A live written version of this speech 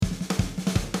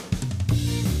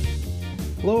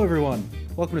Hello, everyone.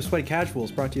 Welcome to Sweaty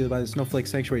Casuals, brought to you by the Snowflake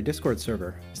Sanctuary Discord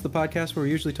server. It's the podcast where we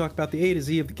usually talk about the A to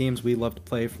Z of the games we love to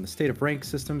play, from the state of ranked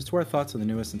systems to our thoughts on the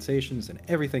newest sensations and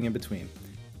everything in between.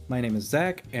 My name is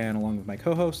Zach, and along with my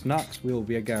co-host Nox, we will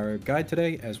be our guide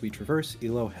today as we traverse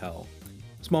Elo Hell.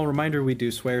 Small reminder, we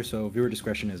do swear, so viewer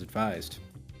discretion is advised.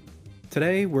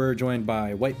 Today, we're joined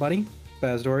by White Bunny,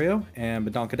 Bazdorio, and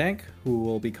Badonkadank, who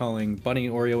we'll be calling Bunny,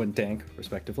 Oreo, and Dank,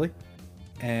 respectively.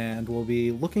 And we'll be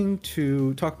looking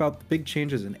to talk about the big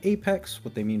changes in Apex,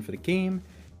 what they mean for the game,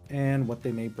 and what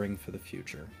they may bring for the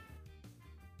future.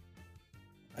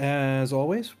 As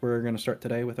always, we're going to start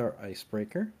today with our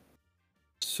icebreaker.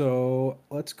 So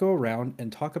let's go around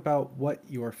and talk about what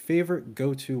your favorite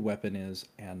go-to weapon is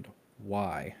and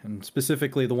why. And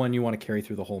specifically the one you want to carry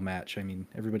through the whole match. I mean,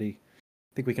 I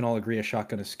think we can all agree a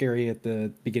shotgun is scary at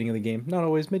the beginning of the game, not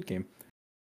always mid-game.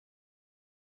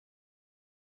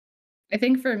 I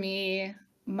think for me,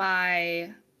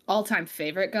 my all-time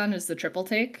favorite gun is the triple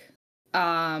take,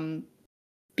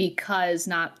 because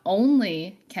not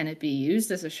only can it be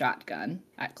used as a shotgun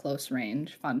at close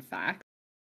range, fun fact,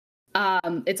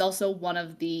 it's also one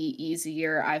of the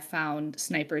easier I've found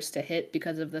snipers to hit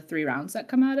because of the 3 rounds that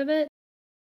come out of it.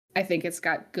 I think it's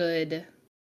got good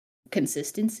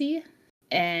consistency,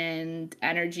 and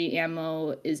energy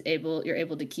ammo you're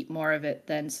able to keep more of it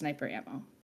than sniper ammo.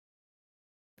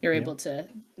 You're able to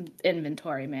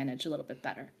inventory manage a little bit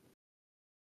better.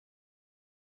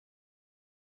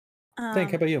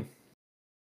 Thank, how about you?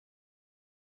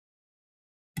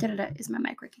 Is my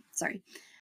mic working? Sorry.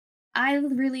 I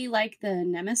really like the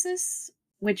Nemesis,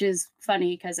 which is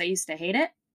funny because I used to hate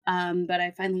it, but I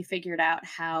finally figured out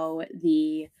how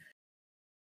the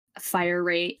fire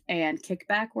rate and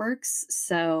kickback works.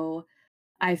 So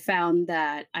I found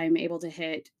that I'm able to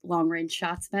hit long-range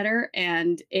shots better,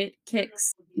 and it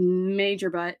kicks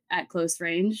major butt at close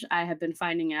range. I have been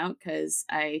finding out because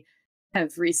I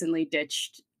have recently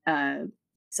ditched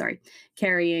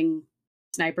carrying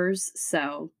snipers,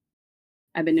 so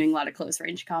I've been doing a lot of close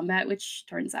range combat, which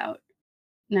turns out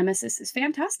Nemesis is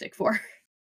fantastic for.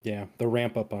 Yeah, the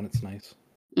ramp up on it's nice.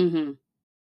 Mm-hmm.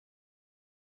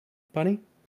 Bunny?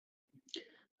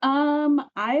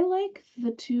 I like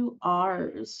the 2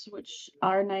 Rs, which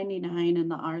R99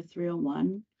 and the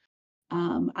R301.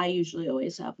 I usually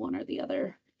always have one or the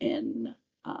other in,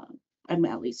 I'm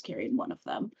at least carrying one of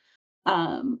them.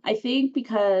 I think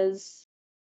because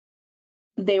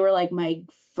they were like my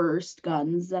first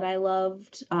guns that I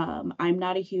loved. I'm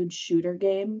not a huge shooter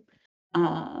game.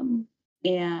 And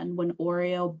when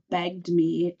Oreo begged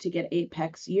me to get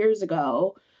Apex years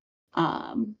ago,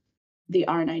 the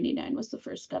R99 was the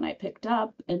first gun I picked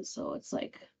up, and so it's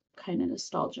like kind of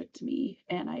nostalgic to me,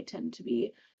 and I tend to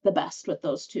be the best with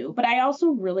those two. But I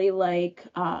also really like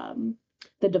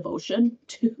the Devotion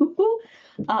too.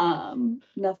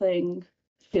 Nothing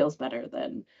feels better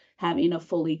than having a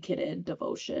fully kitted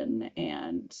Devotion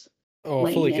and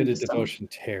fully kitted Devotion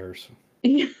tears.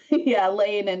 Yeah,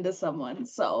 laying into someone.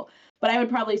 So, but I would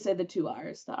probably say the 2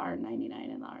 Rs, the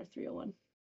R99 and the R301.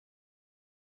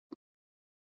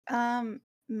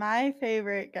 My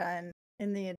favorite gun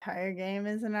in the entire game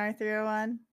is an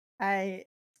R301. I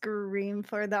scream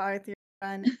for the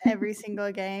R301 every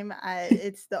single game.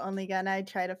 It's the only gun I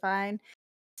try to find.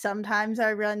 Sometimes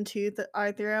I run 2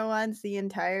 R301s the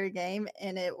entire game,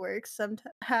 and it works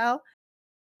somehow.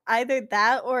 Either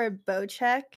that or a bow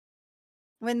check.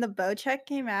 When the bow check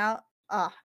came out,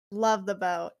 love the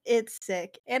bow. It's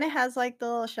sick. And it has like the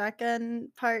little shotgun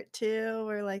part too,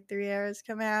 where like 3 arrows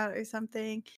come out or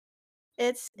something.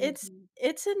 It's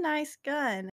a nice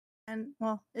gun, and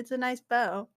well, it's a nice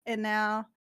bow, and now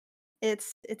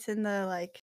it's in the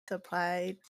like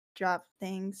supply drop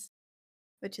things,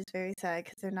 which is very sad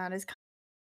because they're not as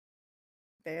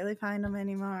barely find them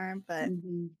anymore. But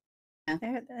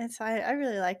I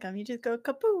really like them. You just go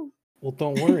kapoo. Well,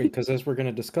 don't worry, because as we're going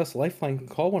to discuss, Lifeline can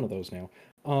call one of those now.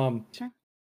 Sure.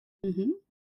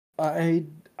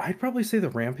 I'd probably say the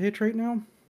Rampage right now.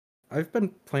 I've been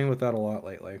playing with that a lot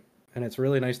lately, and it's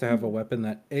really nice to have a weapon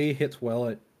that A, hits well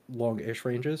at long-ish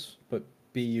ranges, but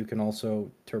B, you can also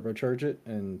turbocharge it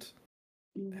and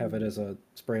have it as a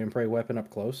spray and pray weapon up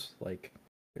close. Like,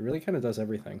 it really kind of does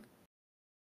everything.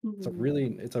 It's a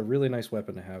really nice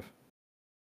weapon to have.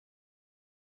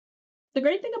 The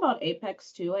great thing about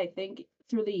Apex too, I think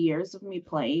through the years of me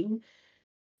playing,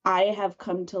 I have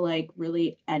come to like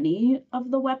really any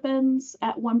of the weapons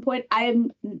at one point. I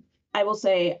will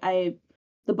say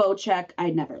the bow check, I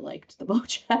never liked the bow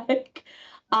check.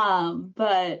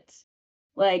 But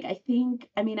like I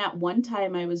mean at one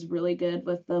time I was really good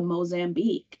with the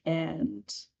Mozambique and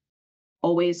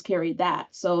always carried that.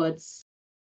 So it's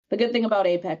The good thing about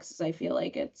Apex is I feel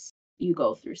like you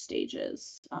go through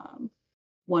stages.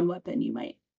 One weapon you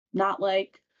might not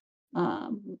like,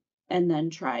 and then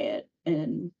try it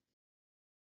and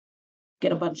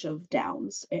get a bunch of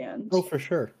downs. And Oh, for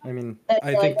sure. I mean, then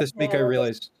I you're think like, this week okay, I well,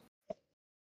 realized.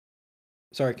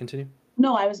 Sorry, continue.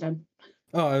 no, I was done.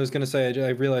 Oh, I was gonna say I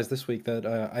realized this week that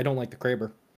I don't like the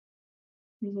Kraber.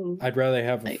 Mhm. I'd rather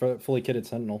have a Like- fully kitted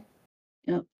Sentinel.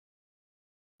 Yep.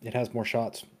 It has more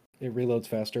shots. It reloads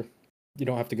faster. You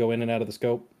don't have to go in and out of the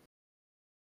scope.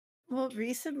 Well,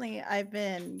 recently I've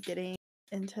been getting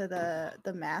into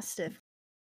the Mastiff,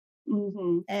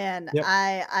 Mhm. and Yep.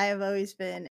 I have always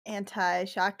been anti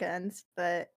shotguns,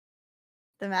 but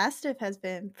the Mastiff has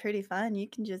been pretty fun. You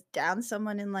can just down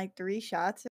someone in like 3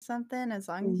 shots or something as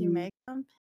long as you Mhm. make them.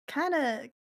 Kind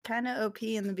of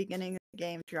OP in the beginning of the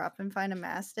game. Drop and find a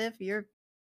Mastiff, you're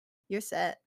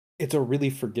set. It's a really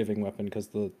forgiving weapon because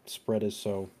the spread is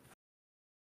so.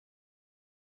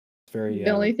 It's very. The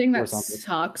only thing that horizontal.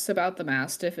 sucks about the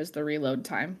Mastiff is the reload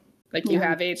time. Like you Yeah.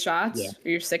 have 8 shots, Yeah. or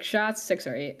your 6 shots, 6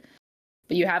 or 8.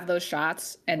 But you have those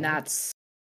shots, and Uh-huh. that's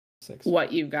 6.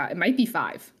 what you've got. It might be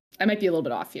 5. I might be a little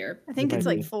bit off here. I think might it's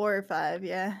like be. 4 or 5,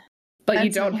 yeah. But you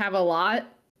That's don't a- have a lot,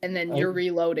 and then I- you're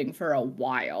reloading for a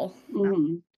while.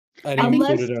 Mhm. I didn't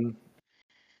Unless- include it on.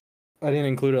 I didn't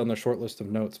include it on the short list of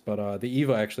notes, but the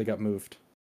Eva actually got moved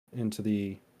into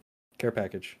the care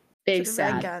package. Big For the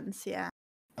red sad. guns, yeah.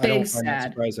 I don't Big find that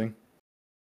sad. surprising.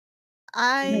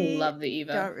 I I love the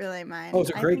Eva. don't really mind. Oh, it's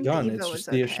a I great think gun. The It's Evo just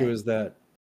was the issue okay. is that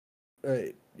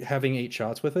having 8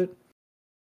 shots with it.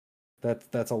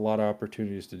 That's a lot of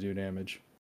opportunities to do damage.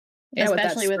 Yeah,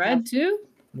 Especially with with that the- spread too.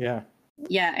 Yeah.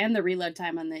 Yeah, and the reload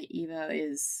time on the Evo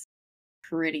is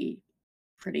pretty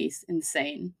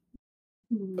insane.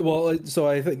 Mhm. Well, so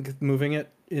I think moving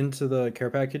it into the care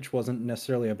package wasn't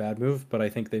necessarily a bad move, but I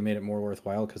think they made it more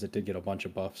worthwhile because it did get a bunch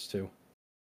of buffs too,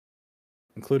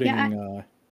 including Yeah,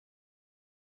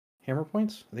 hammer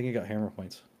points. I think it got hammer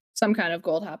points. Some kind of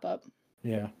gold hop up.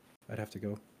 Yeah, I'd have to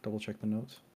go double check the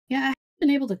notes. Yeah, I haven't been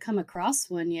able to come across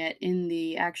one yet in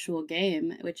the actual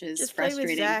game, which is Just play with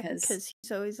frustrating Zach because because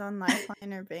he's always on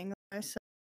Lifeline or Bangalore. So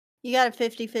you got a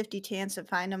 50-50 chance to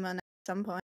find him at some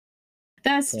point.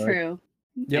 that's Sorry. true.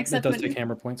 Yep, Except it does when- take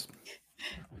hammer points.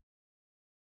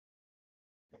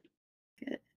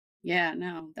 Yeah,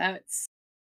 no, that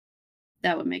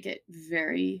would make it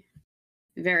very,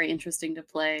 very interesting to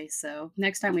play. So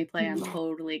next time we play, I'm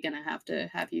totally gonna have to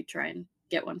have you try and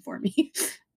get one for me.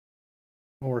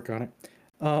 I'll work on it.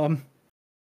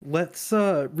 Let's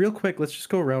real quick. Let's just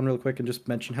go around real quick and just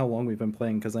mention how long we've been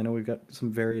playing because I know we've got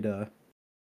some varied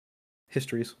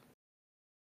histories.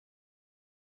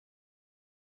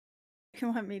 You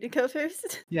want me to go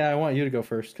first? Yeah, I want you to go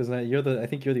first because I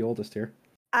think you're the oldest here.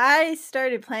 I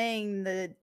started playing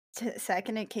the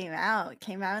second it came out. It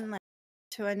came out in like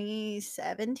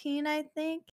 2017, I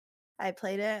think. I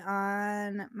played it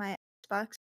on my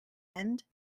Xbox end.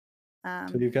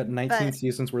 So you've got 19 but-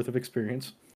 seasons worth of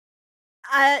experience.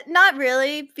 Not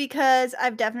really, because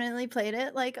I've definitely played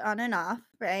it like on and off,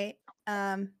 right?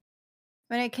 When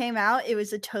it came out, it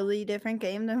was a totally different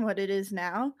game than what it is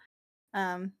now.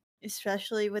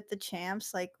 Especially with the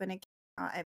champs, like when it came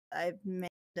out, I made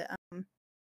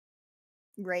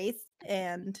Wraith,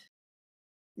 and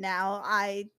now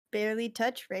I barely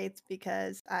touch Wraith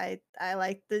because I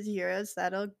like the zeros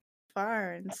that'll go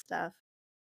far and stuff.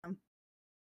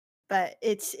 But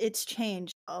it's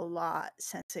changed a lot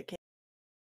since it came.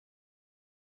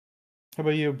 How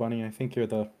about you, Bunny? I think you're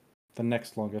the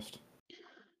next longest.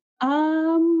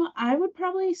 I would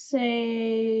probably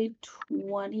say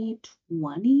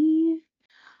 2020.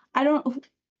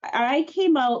 I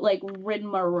came out like when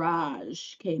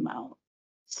Mirage came out.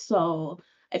 So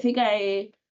I think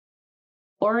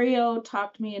Oreo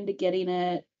talked me into getting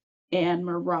it, and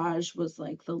Mirage was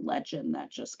like the legend that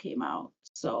just came out.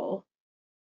 So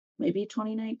maybe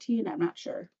 2019, I'm not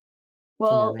sure.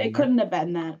 Well, around it there. couldn't have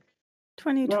been that.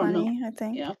 2020, I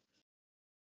think. Yeah.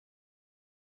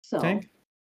 So Tank?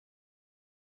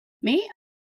 Me?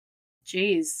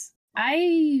 Jeez.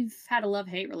 I've had a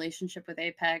love-hate relationship with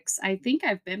Apex. I think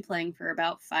I've been playing for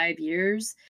about 5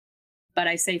 years, but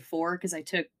I say 4 because I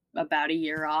took about a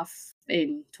year off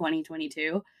in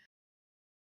 2022.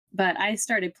 But I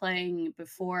started playing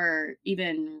before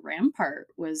even Rampart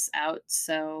was out,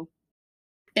 so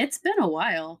it's been a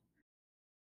while.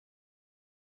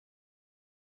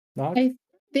 Nog? I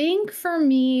think for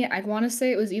me, I want to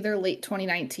say it was either late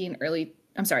 2020, early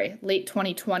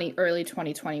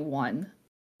 2021.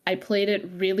 I played it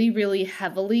really, really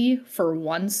heavily for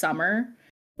one summer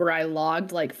where I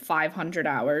logged like 500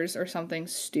 hours or something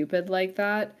stupid like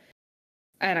that.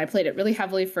 and I played it really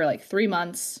heavily for like 3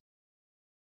 months.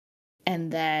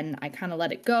 And then I kind of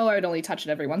let it go. I would only touch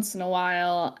it every once in a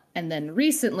while. And then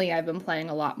recently I've been playing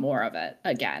a lot more of it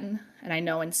again. And I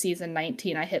know in season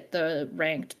 19 I hit the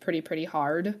ranked pretty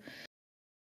hard.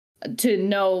 To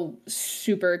no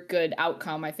super good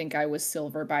outcome. I think I was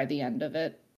silver by the end of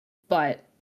it. But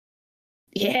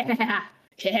yeah,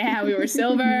 we were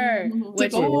silver.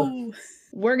 Which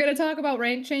we're going to talk about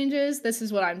rank changes. This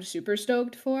is what I'm super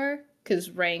stoked for.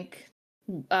 Because rank,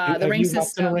 the Have rank you system.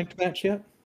 hopped in a ranked match yet?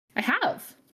 I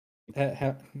have.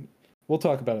 We'll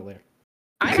talk about it later.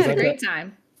 I had a great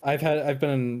time. I've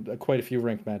been in quite a few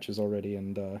ranked matches already,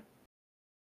 and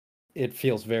it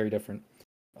feels very different.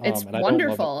 It's and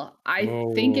wonderful. I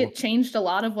think Oh. it changed a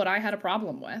lot of what I had a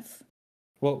problem with.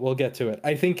 Well, we'll get to it.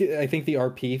 I think the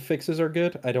RP fixes are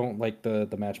good. I don't like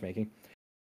the matchmaking.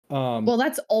 Well,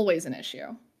 that's always an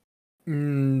issue.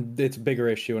 It's a bigger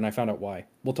issue, and I found out why.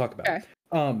 We'll talk about it.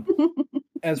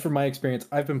 As for my experience,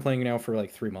 I've been playing now for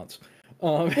like 3 months.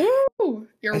 Ooh,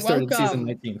 you're I started welcome. season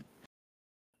 19.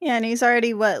 Yeah, and he's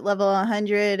already level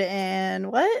 100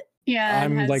 and what? Yeah,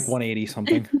 I'm like 180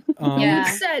 something.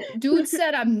 Yeah. Dude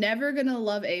said, I'm never gonna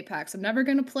love Apex. I'm never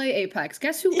gonna play Apex.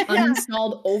 Guess who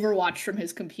uninstalled Overwatch from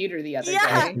his computer the other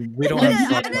day? We don't have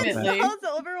to talk about Legitimately. that.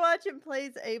 Uninstalls Overwatch and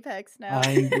plays Apex now.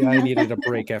 I needed a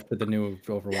break after the new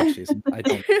Overwatch season. I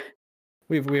don't.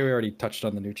 We already touched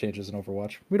on the new changes in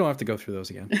Overwatch. We don't have to go through those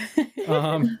again.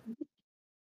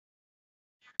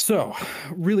 So,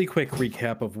 really quick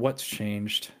recap of what's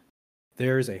changed.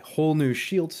 There's a whole new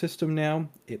shield system now.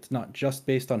 It's not just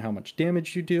based on how much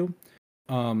damage you do.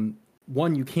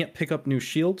 One, you can't pick up new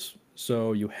shields,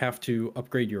 so you have to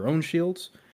upgrade your own shields.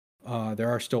 There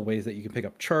are still ways that you can pick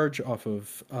up charge off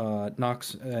of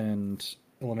knocks and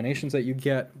eliminations that you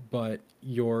get, but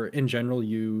in general,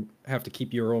 you have to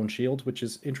keep your own shield, which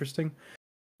is interesting.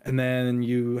 And then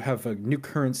you have a new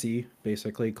currency,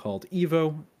 basically, called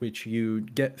Evo, which you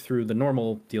get through the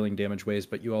normal dealing damage ways,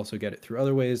 but you also get it through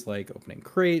other ways, like opening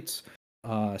crates,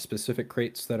 specific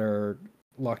crates that are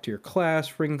locked to your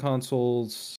class, ring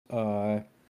consoles, recon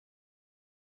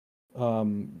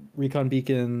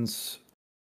beacons.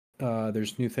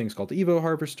 There's new things called Evo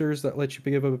harvesters that let you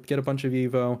get a bunch of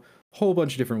Evo. Whole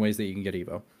bunch of different ways that you can get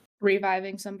Evo.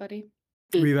 Reviving somebody.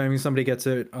 Reviving somebody gets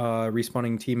it.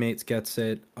 Respawning teammates gets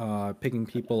it. Picking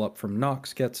people up from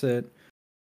knocks gets it.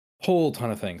 Whole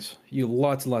ton of things.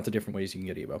 Lots and lots of different ways you can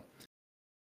get Evo.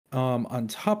 On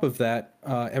top of that,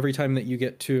 every time that you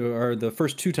get to, or the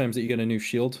first 2 times that you get a new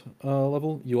shield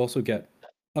level, you also get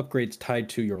upgrades tied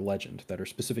to your legend that are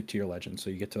specific to your legend. So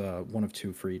you get to 1 of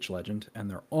 2 for each legend, and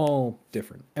they're all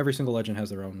different. Every single legend has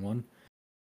their own one.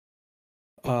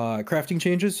 Crafting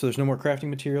changes, so there's no more crafting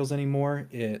materials anymore.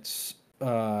 It's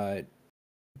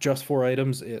just 4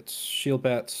 items. It's shield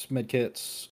bats,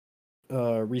 medkits,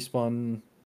 respawn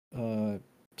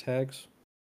tags,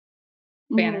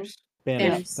 Banners.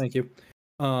 banners. Thank you.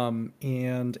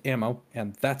 And ammo,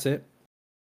 and that's it.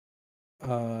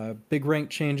 Big rank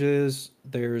changes.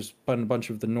 There's been a bunch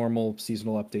of the normal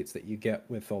seasonal updates that you get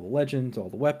with all the legends, all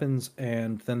the weapons,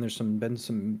 and then there's been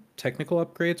some technical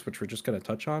upgrades, which we're just going to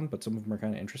touch on, but some of them are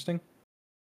kind of interesting.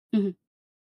 Mhm.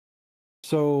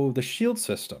 So the shield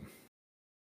system.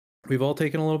 We've all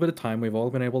taken a little bit of time. We've all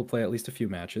been able to play at least a few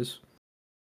matches.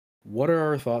 What are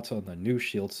our thoughts on the new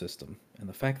shield system and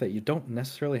the fact that you don't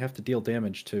necessarily have to deal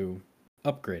damage to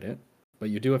upgrade it,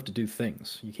 but you do have to do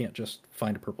things? You can't just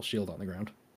find a purple shield on the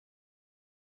ground.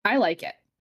 I like it.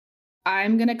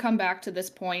 I'm going to come back to this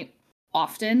point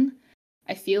often.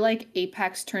 I feel like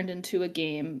Apex turned into a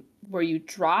game where you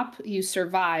drop, you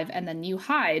survive, and then you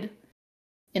hide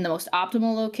in the most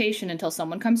optimal location until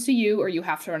someone comes to you or you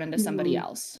have to run into somebody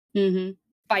else. Mm-hmm.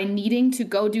 By needing to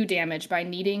go do damage, by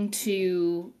needing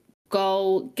to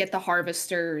go get the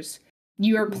harvesters,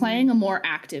 you are playing a more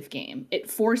active game.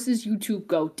 It forces you to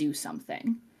go do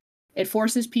something. It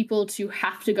forces people to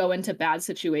have to go into bad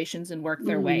situations and work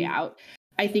their way out.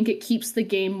 I think it keeps the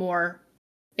game more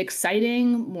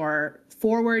exciting, more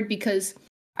forward, because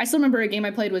I still remember a game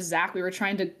I played with Zach. We were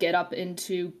trying to get up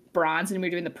into bronze and we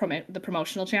were doing the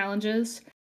promotional challenges.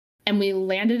 And we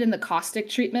landed in the caustic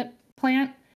treatment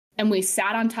plant and we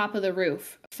sat on top of the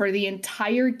roof for the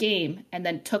entire game and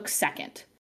then took second.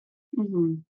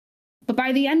 But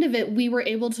by the end of it, we were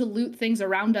able to loot things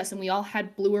around us and we all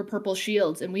had blue or purple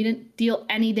shields and we didn't deal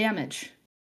any damage.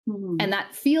 And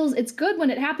that feels, it's good when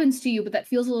it happens to you, but that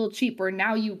feels a little cheap where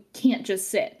now you can't just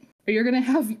sit or you're going to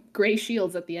have gray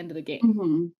shields at the end of the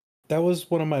game. That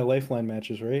was one of my lifeline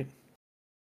matches, right?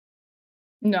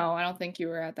 No, I don't think you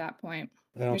were at that point.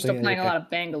 You're still playing a lot of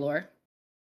Bangalore.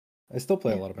 I still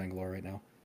play a lot of Bangalore right now.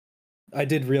 I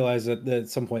did realize that at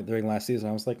some point during last season,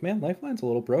 I was like, man, Lifeline's a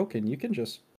little broken. You can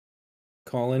just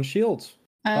call in shields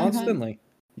constantly.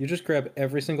 You just grab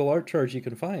every single art charge you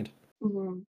can find.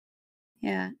 Mhm.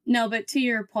 Yeah. No, but to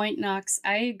your point, Nox,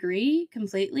 I agree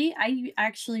completely. I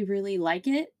actually really like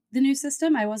it, the new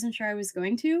system. I wasn't sure I was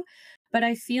going to, but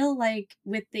I feel like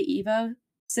with the EVO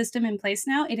system in place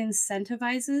now, it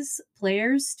incentivizes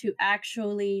players to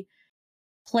actually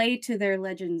play to their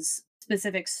Legend's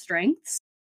specific strengths.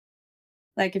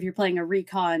 Like if you're playing a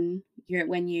recon,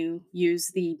 when you use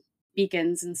the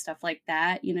beacons and stuff like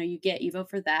that, you get Evo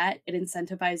for that. It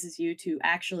incentivizes you to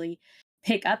actually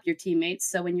pick up your teammates.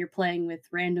 So when you're playing with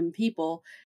random people,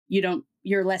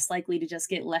 you're less likely to just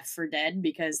get left for dead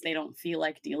because they don't feel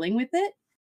like dealing with it.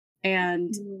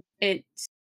 And it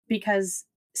because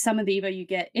some of the Evo you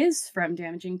get is from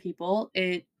damaging people,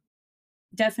 it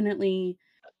definitely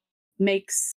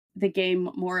makes the game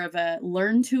more of a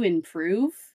learn to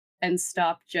improve and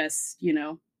stop just,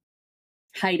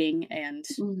 hiding and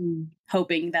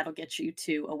hoping that'll get you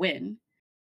to a win.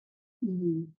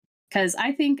 Because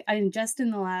I think just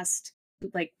in the last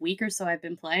week or so I've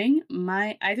been playing,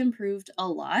 I've improved a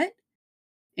lot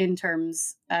in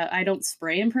terms. I don't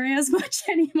spray and pray as much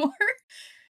anymore.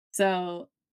 So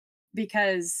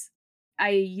because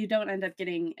you don't end up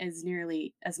getting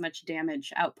nearly as much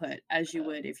damage output as you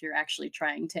would if you're actually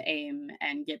trying to aim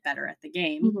and get better at the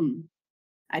game.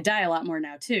 I die a lot more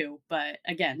now too, but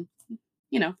again,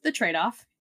 the trade-off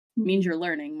means you're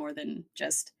learning more than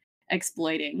just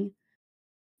exploiting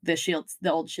the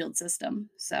old shield system.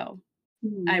 So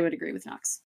I would agree with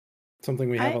Nox. Something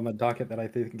we have on the docket that I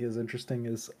think is interesting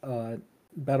is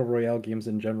battle royale games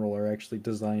in general are actually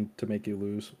designed to make you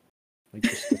lose, like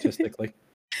just statistically.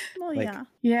 Well, Like- yeah.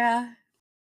 Yeah.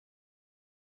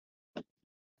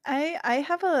 I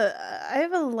have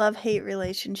a love-hate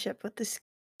relationship with this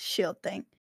shield thing,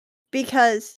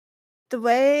 because the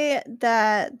way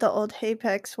that the old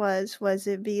Apex was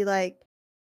it'd be like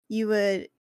you would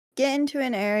get into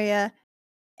an area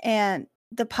and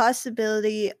the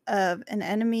possibility of an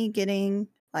enemy getting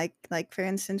like for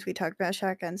instance, we talked about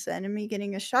shotguns, the enemy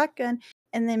getting a shotgun,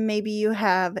 and then maybe you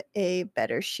have a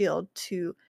better shield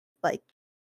to like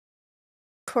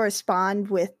correspond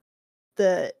with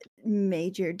the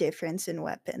major difference in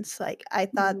weapons. Like I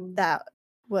thought that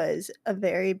was a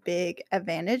very big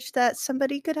advantage that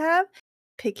somebody could have,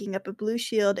 picking up a blue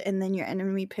shield and then your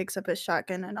enemy picks up a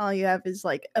shotgun and all you have is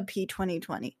like a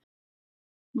P2020.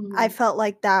 I felt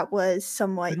like that was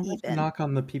somewhat I don't have to even. knock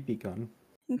on the PP gun.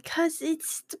 Because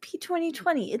it's the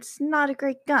P2020. It's not a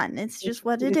great gun. It's just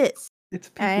what it is. It's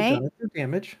a PP gun. It's no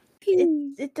damage.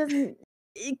 It doesn't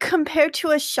compared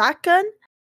to a shotgun.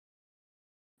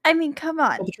 I mean, come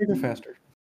on. Pull the trigger faster.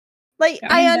 Like,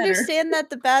 I mean, I better. understand that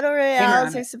the battle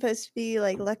royales on are it. supposed to be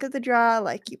like luck of the draw,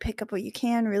 like you pick up what you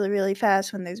can really, really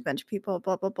fast when there's a bunch of people,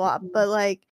 blah, blah, blah. But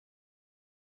like,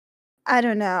 I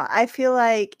don't know. I feel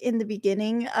like in the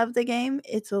beginning of the game,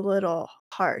 it's a little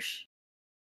harsh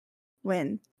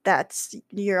when that's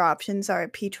your options are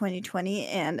a P2020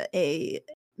 and a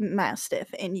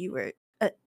Mastiff, and you were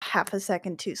half a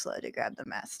second too slow to grab the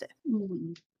Mastiff.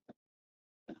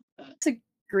 To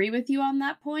agree with you on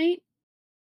that point,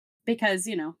 because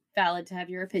valid to have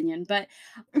your opinion, but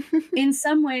in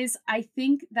some ways I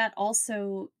think that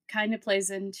also kind of plays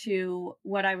into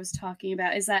what I was talking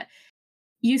about, is that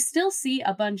you still see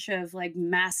a bunch of like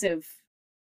massive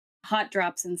hot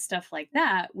drops and stuff like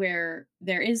that where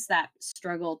there is that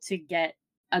struggle to get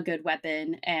a good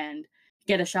weapon and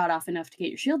get a shot off enough to get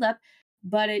your shield up.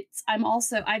 But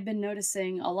I've been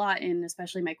noticing a lot in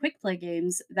especially my quick play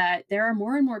games that there are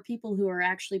more and more people who are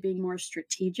actually being more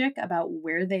strategic about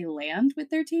where they land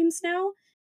with their teams now,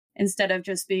 instead of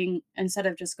just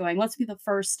going, let's be the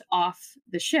first off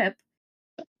the ship.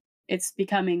 It's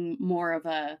becoming more of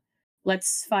a,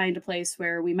 let's find a place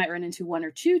where we might run into one or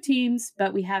two teams,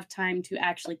 but we have time to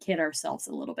actually kid ourselves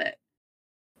a little bit.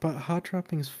 But hot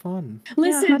dropping's fun.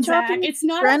 Listen, hot Zach, dropping it's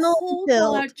not adrenaline a whole build.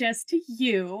 call out just to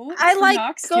you. I It's for like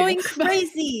Nox going too, but-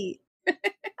 crazy.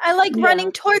 I like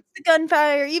running towards the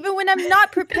gunfire even when I'm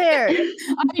not prepared.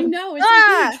 I know, it's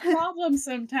a huge problem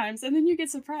sometimes, and then you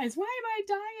get surprised. Why am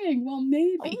I dying? Well,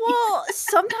 maybe. Well,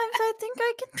 sometimes I think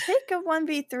I can take a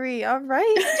 1v3. All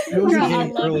right. There was a Girl, I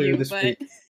game love earlier you, this but- week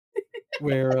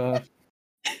where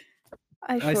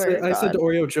I swear I said to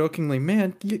Oreo jokingly,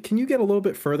 "Man, can you get a little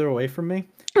bit further away from me?"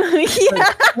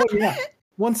 yeah. Oh yeah.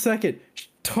 1 second. She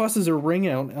tosses her ring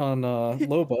out on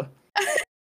Loba.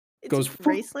 It's Goes a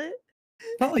bracelet.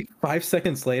 Not like 5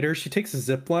 seconds later, she takes a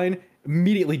zip line,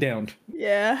 immediately downed.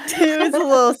 Yeah, it was a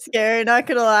little scary, not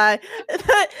gonna lie.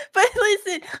 But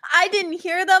listen, I didn't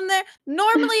hear them there.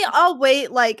 Normally, I'll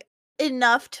wait like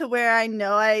enough to where I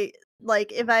know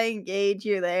if I engage,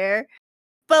 you're there.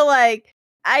 But like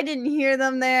I didn't hear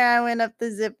them there. I went up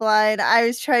the zip line. I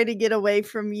was trying to get away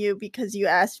from you because you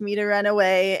asked me to run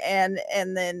away, and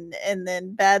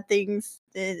then bad things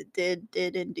did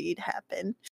indeed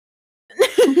happen.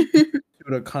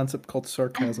 To a concept called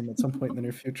sarcasm at some point in the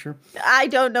near future. I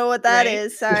don't know what that Right?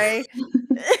 is. Sorry.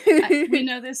 We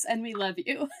know this and we love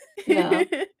you. Yeah.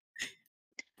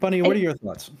 Bunny, what are your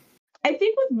thoughts? I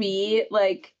think with me,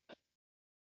 like,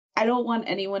 I don't want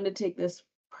anyone to take this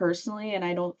personally, and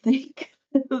I don't think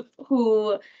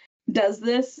who does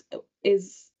this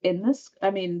is in this.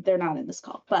 I mean, they're not in this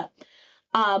call, but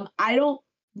I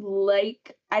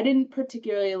didn't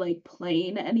particularly like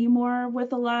playing anymore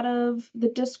with a lot of the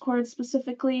Discord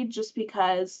specifically, just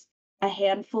because a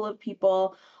handful of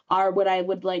people are what I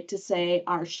would like to say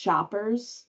are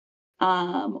shoppers,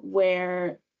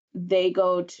 where they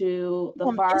go to the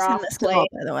One far is in off this place. call,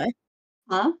 by the way.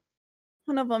 Huh?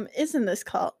 One of them is in this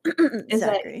call. Is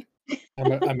that- Zachary.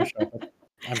 I'm a shopper.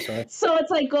 I'm sorry. So it's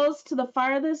like goes to the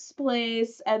farthest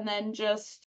place and then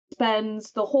just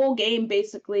spends the whole game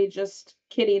basically just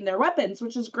kitting their weapons,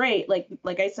 which is great.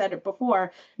 Like I said it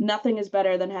before, nothing is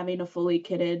better than having a fully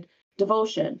kitted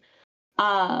devotion.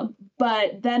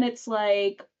 But then it's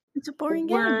like It's a boring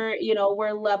game.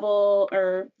 we're level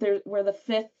or we're the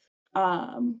fifth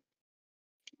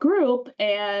group,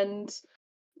 and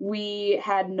we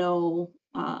had no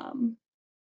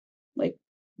like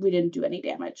we didn't do any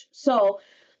damage. So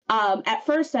at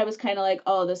first I was kind of like,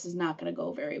 oh, this is not going to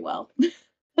go very well.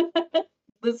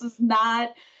 This is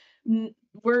not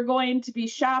we're going to be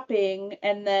shopping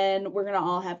and then we're going to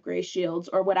all have gray shields,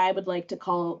 or what I would like to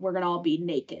call we're going to all be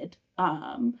naked,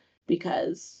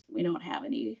 because we don't have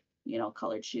any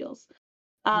colored shields.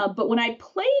 But when I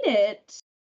played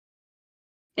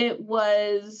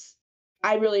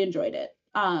I really enjoyed it.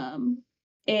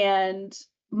 And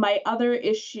my other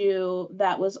issue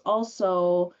that was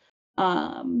also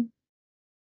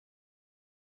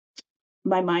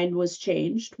my mind was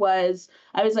changed was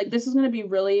I was like, this is going to be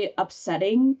really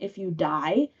upsetting if you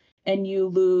die and you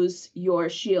lose your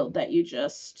shield that you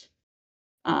just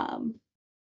got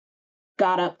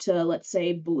up to, let's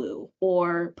say, blue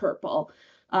or purple,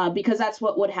 because that's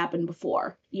what would happen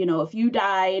before. If you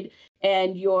died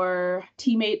and your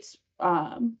teammates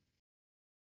got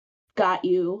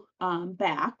you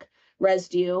back,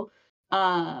 resed you,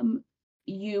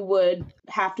 you would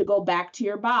have to go back to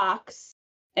your box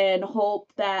and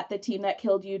hope that the team that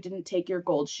killed you didn't take your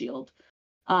gold shield.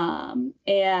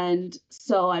 And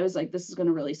so I was like, this is going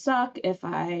to really suck if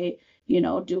I,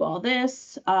 do all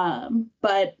this.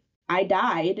 But I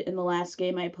died in the last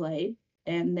game I played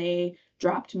and they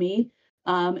dropped me.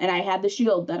 And I had the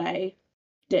shield that I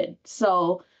did.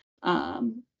 So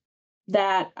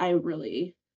that I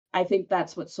think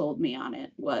that's what sold me on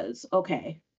it was,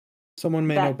 okay. Someone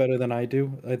may know better than I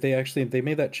do. They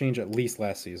made that change at least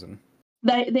last season.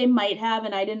 They might have,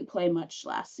 and I didn't play much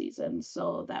last season,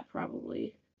 so that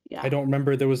probably, yeah. I don't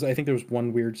remember. I think there was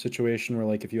one weird situation where,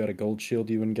 like, if you had a gold shield,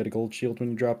 you wouldn't get a gold shield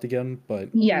when you dropped again, but...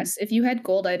 Yes, if you had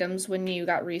gold items when you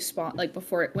got respawned, like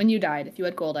when you died, if you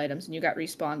had gold items and you got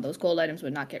respawned, those gold items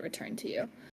would not get returned to you.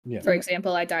 Yeah. For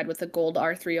example, I died with a gold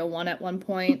R301 at one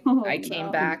point. I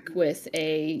came back with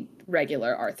a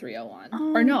regular R301.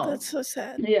 Oh, or no. That's so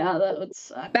sad. Yeah, that would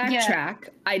suck. Backtrack.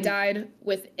 I died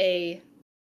with a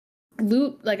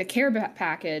loot, like a care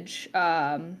package,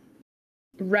 red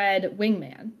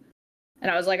wingman. And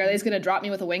I was like, are they just going to drop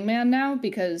me with a wingman now?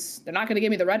 Because they're not going to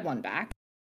give me the red one back.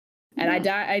 And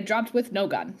I dropped with no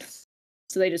gun.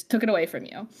 So they just took it away from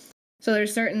you. So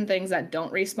there's certain things that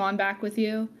don't respawn back with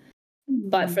you.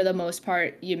 But for the most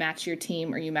part, you match your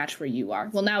team or you match where you are.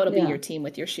 Well, now it'll be your team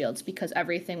with your shields, because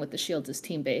everything with the shields is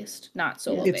team-based, not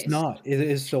solo-based. It's not. It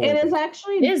is solo-based. It is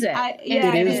actually... Is it?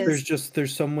 It is.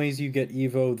 There's some ways you get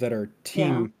Evo that are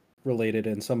team-related,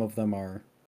 and some of them are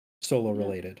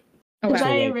solo-related. Because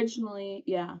Okay. I originally...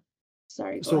 Yeah.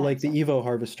 Sorry, So, like, the Evo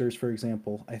harvesters, for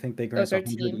example, I think they grant Those are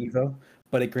 100 team. Evo,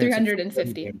 but it grants...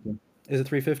 350. Is it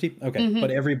 350? Okay, Mhm.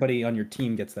 but everybody on your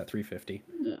team gets that 350.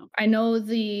 Yeah. I know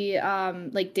the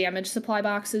like damage supply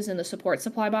boxes and the support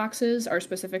supply boxes are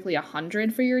specifically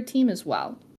 100 for your team as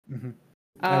well.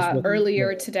 Mm-hmm.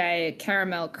 Earlier today,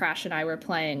 Caramel, Crash, and I were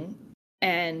playing,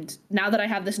 and now that I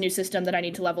have this new system that I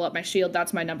need to level up my shield,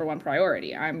 that's my number one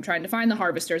priority. I'm trying to find the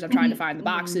harvesters, I'm trying to find the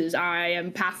boxes, I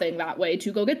am pathing that way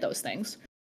to go get those things.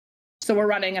 So we're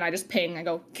running, and I just ping, I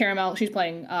go, Caramel, she's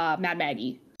playing Mad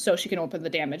Maggie, so she can open the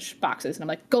damage boxes, and I'm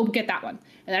like, go get that one.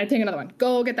 And then I ping another one,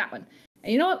 go get that one.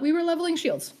 And you know what? We were leveling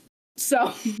shields.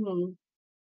 So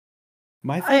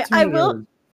my thoughts I will.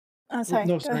 Oh, sorry.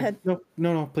 No, Go ahead.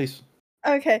 No, please.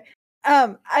 Okay.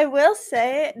 I will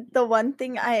say the one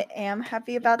thing I am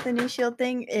happy about the new shield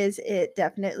thing is it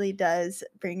definitely does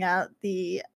bring out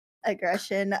the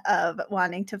aggression of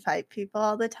wanting to fight people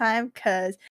all the time,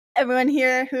 because everyone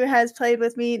here who has played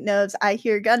with me knows I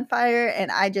hear gunfire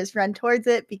and I just run towards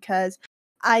it because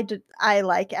I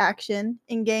like action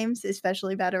in games,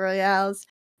 especially battle royales.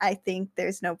 I think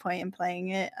there's no point in playing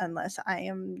it unless I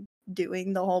am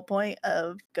doing the whole point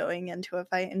of going into a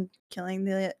fight and killing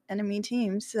the enemy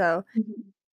team. So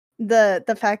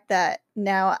the fact that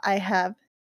now I have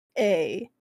a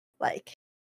like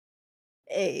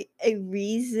a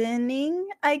reasoning,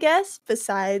 I guess,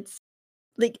 besides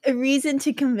like a reason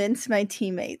to convince my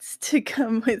teammates to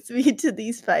come with me to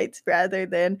these fights rather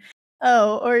than,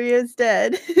 oh, Oreo's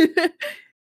dead.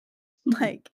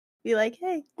 Like, be like,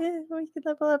 hey, yeah, we could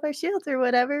level up our shields or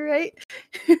whatever, right?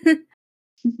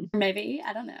 Maybe,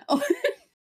 I don't know.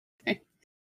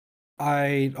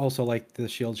 I also like the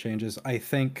shield changes. I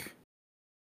think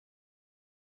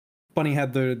Bunny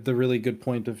had the really good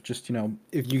point of just,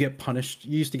 if you get punished,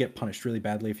 you used to get punished really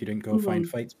badly if you didn't go find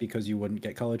fights because you wouldn't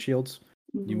get colored shields.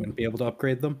 You wouldn't be able to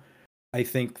upgrade them. I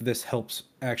think this helps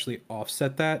actually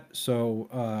offset that.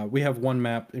 So we have one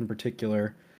map in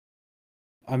particular.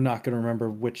 I'm not going to remember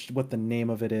what the name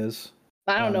of it is.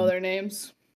 I don't know their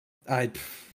names. Is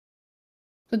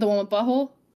it the one with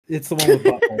butthole? It's the one with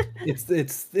butthole.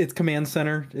 It's Command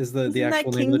Center is the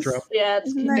actual name of the drop. Yeah,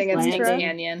 it's King's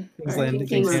Canyon. King's Landing.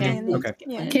 King's Canyon. Landing. Okay.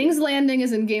 Yeah. King's Landing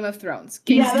is in Game of Thrones.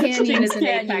 King's Canyon is in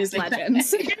Canyon Apex is in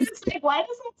Legends. Why does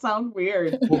that sound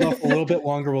weird? Hold off a little bit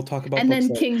longer. We'll talk about. And then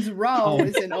books King's Row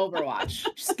is in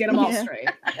Overwatch. Just get them all straight.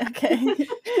 Okay.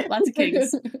 Lots of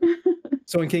kings.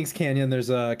 So in King's Canyon, there's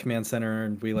a command center,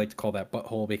 and we like to call that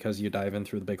butthole because you dive in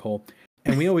through the big hole.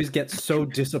 And we always get so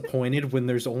disappointed when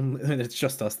it's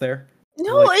just us there.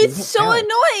 No, Like, it's so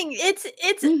annoying. It's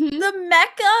the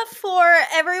mecca for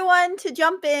everyone to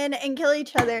jump in and kill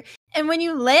each other. And when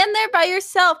you land there by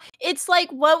yourself, it's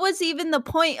like, what was even the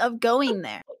point of going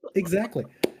there? Exactly.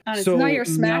 So now you're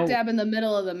smack dab in the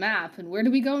middle of the map, and where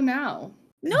do we go now?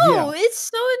 No, it's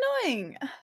so annoying.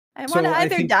 I want to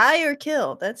either die or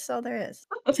kill. That's all there is.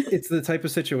 It's the type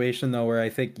of situation, though, where I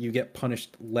think you get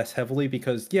punished less heavily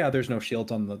because, yeah, there's no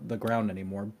shields on the ground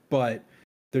anymore, but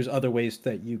there's other ways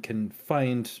that you can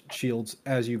find shields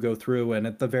as you go through, and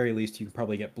at the very least, you can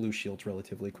probably get blue shields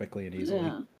relatively quickly and easily.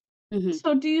 Yeah.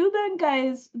 So do you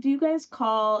guys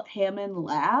call Hammond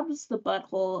Labs the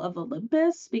butthole of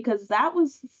Olympus? Because that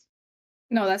was...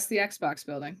 No, that's the Xbox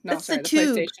building. No, that's sorry, the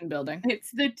PlayStation building.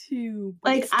 It's the tube.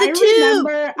 Like, I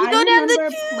remember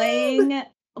playing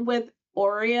with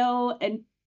Oreo, and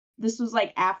this was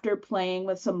like after playing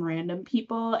with some random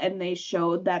people, and they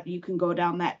showed that you can go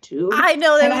down that tube. I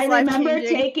know that. And I remember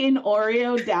taking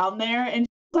Oreo down there and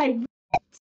like,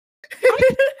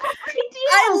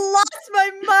 I lost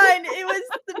my mind. It was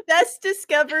the best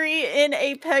discovery in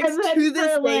Apex to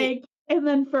this day. And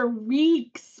then for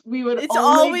weeks we would. It's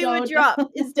all we would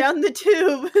drop is down the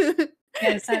tube.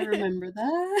 Yes, I remember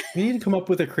that. We need to come up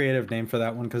with a creative name for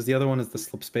that one because the other one is the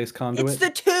slip space conduit. It's the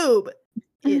tube.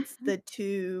 It's the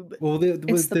tube. Well,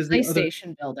 it's the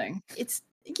PlayStation building.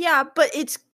 But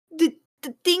it's the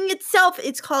thing itself.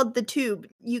 It's called the tube.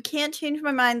 You can't change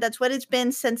my mind. That's what it's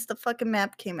been since the fucking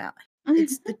map came out.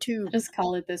 It's the tube. Just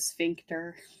call it the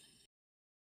sphincter.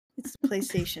 It's the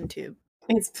PlayStation tube.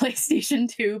 It's PlayStation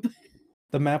tube.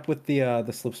 The map with the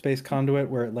slip space conduit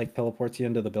where it like teleports you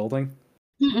into the building.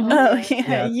 Oh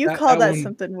yeah, you call that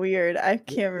something weird. I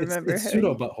can't remember. It's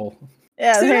pseudo butthole.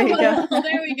 Yeah, there you go.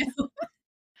 There we go.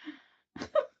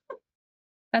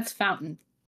 That's fountain.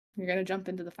 You're gonna jump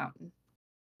into the fountain.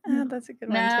 That's a good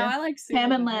one. No, too. I like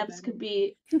Hammond Labs could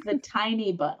be the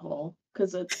tiny butthole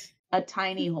because it's a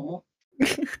tiny hole.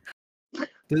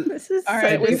 This is all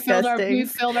right. We filled our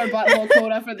butthole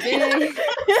quota for the day.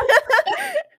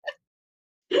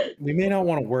 We may not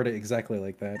want to word it exactly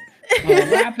like that.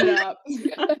 Wrap it up.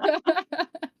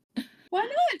 Why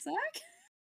not, Zach?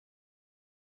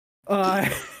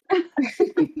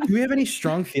 Do we have any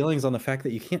strong feelings on the fact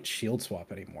that you can't shield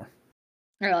swap anymore?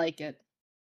 I like it.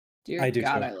 Dear I do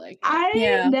God, too. I like it.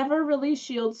 I never really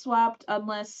shield swapped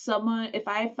unless if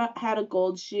I had a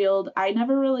gold shield. I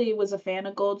never really was a fan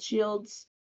of gold shields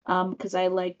because I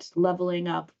liked leveling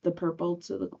up the purple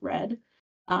to the red.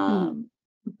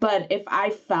 But if I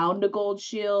found a gold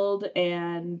shield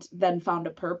and then found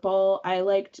a purple, I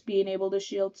liked being able to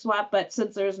shield swap. But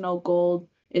since there's no gold,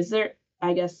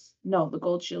 I guess, no, the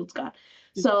gold shield's gone.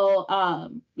 So,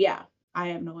 yeah, I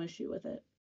have no issue with it.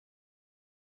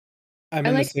 I'm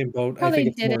in the same boat. How I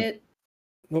think they did it.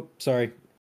 Oh, sorry.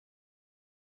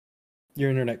 Your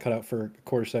internet cut out for a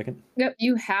quarter second. Yep,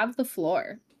 you have the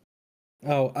floor.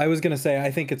 Oh, I was gonna say,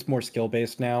 I think it's more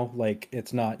skill-based now. Like,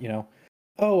 it's not,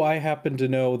 oh, I happen to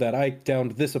know that I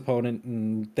downed this opponent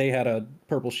and they had a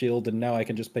purple shield and now I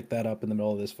can just pick that up in the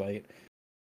middle of this fight.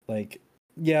 Like,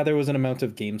 yeah, there was an amount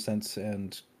of game sense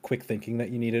and quick thinking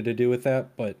that you needed to do with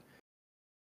that, but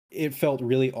it felt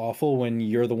really awful when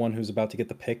you're the one who's about to get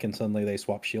the pick and suddenly they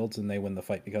swap shields and they win the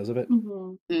fight because of it.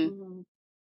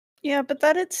 Yeah, but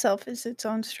that itself is its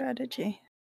own strategy.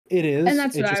 It is. And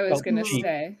that's it what just I was felt going to cheap.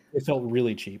 say. It felt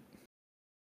really cheap.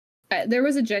 There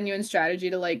was a genuine strategy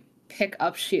to like pick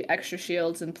up extra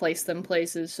shields and place them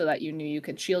places so that you knew you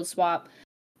could shield swap.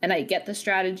 And I get the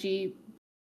strategy,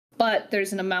 but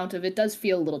there's an amount of it does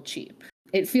feel a little cheap.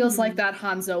 It feels like that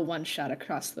Hanzo one shot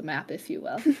across the map, if you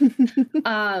will.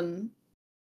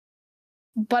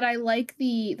 But I like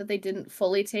that they didn't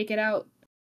fully take it out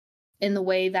in the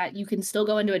way that you can still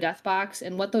go into a death box,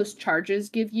 and what those charges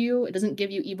give you, it doesn't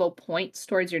give you Evo points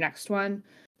towards your next one.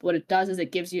 But what it does is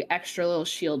it gives you extra little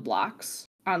shield blocks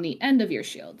on the end of your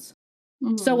shields.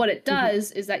 So what it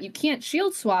does is that you can't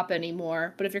shield swap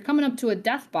anymore, but if you're coming up to a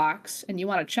death box and you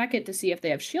want to check it to see if they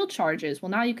have shield charges,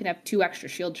 well, now you can have 2 extra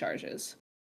shield charges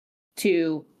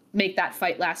to make that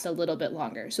fight last a little bit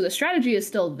longer. So the strategy is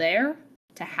still there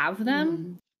to have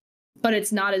them, but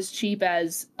it's not as cheap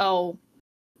as, oh,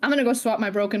 I'm going to go swap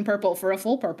my broken purple for a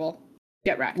full purple.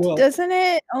 Get wrecked. Well, doesn't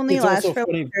it only last for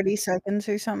funny. 30 seconds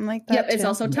or something like that? Yep, it's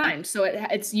also timed. So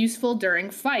it's useful during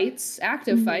fights,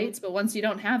 active fights, but once you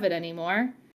don't have it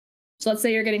anymore, so let's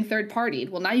say you're getting third-partied.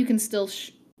 Well, now you can still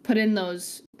put in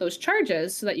those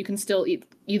charges so that you can still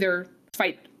either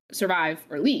fight, survive,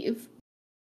 or leave.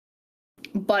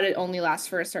 But it only lasts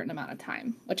for a certain amount of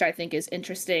time, which I think is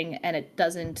interesting, and it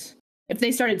doesn't... If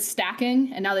they started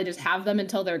stacking and now they just have them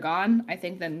until they're gone, I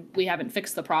think then we haven't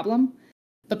fixed the problem.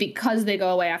 But because they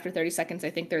go away after 30 seconds, I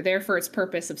think they're there for its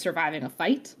purpose of surviving a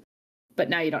fight. But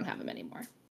now you don't have them anymore.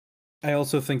 I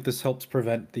also think this helps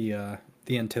prevent the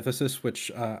antithesis,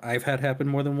 which I've had happen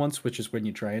more than once, which is when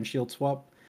you try and shield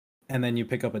swap, and then you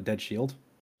pick up a dead shield.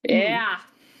 Yeah.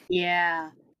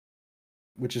 Yeah.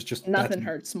 Which is just... Nothing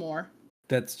hurts more.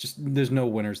 That's just... There's no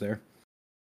winners there.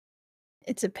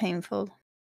 It's a painful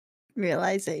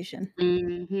realization.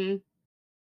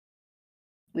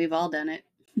 We've all done it.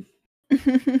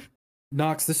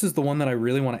 Nox, this is the one that I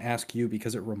really want to ask you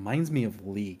because it reminds me of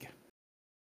League.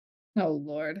 Oh,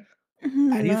 Lord.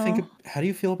 How do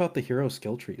you feel about the hero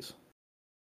skill trees?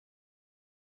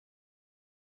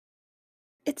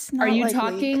 It's not. Are you like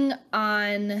talking League.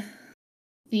 on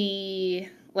the,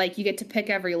 like, you get to pick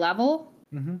every level?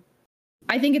 Mm-hmm.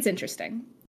 I think it's interesting.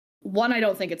 One, I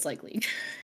don't think it's like League.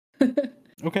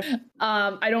 Okay.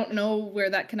 I don't know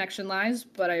where that connection lies,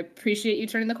 but I appreciate you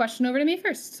turning the question over to me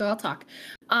first, so I'll talk.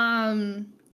 I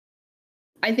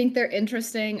think they're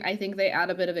interesting. I think they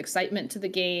add a bit of excitement to the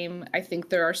game. I think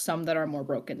there are some that are more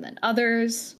broken than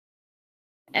others.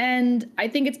 And I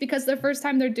think it's because the first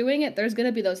time they're doing it, there's going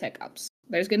to be those hiccups.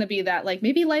 There's going to be that, like,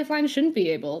 maybe Lifeline shouldn't be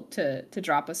able to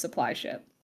drop a supply ship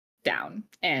down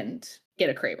and get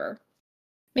a Kraber.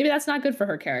 Maybe that's not good for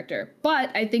her character.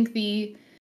 But I think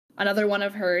another one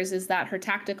of hers is that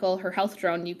her health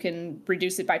drone, you can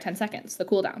reduce it by 10 seconds, the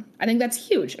cooldown. I think that's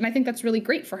huge, and I think that's really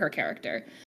great for her character,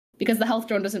 because the health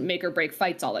drone doesn't make or break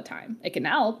fights all the time. It can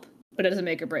help, but it doesn't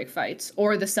make or break fights.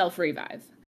 Or the self-revive.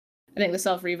 I think the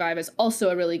self-revive is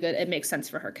also it makes sense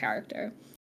for her character.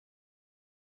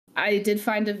 I did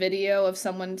find a video of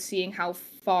someone seeing how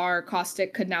far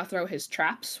Caustic could now throw his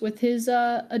traps with his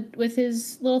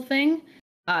little thing.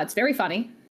 It's very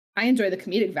funny. I enjoy the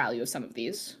comedic value of some of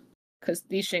these, because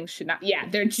these things should not... Yeah,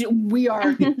 we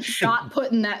are shot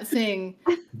putting that thing.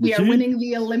 We are winning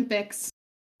the Olympics.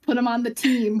 Put them on the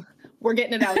team. We're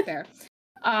getting it out there.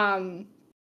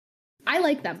 I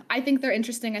like them. I think they're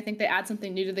interesting. I think they add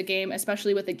something new to the game,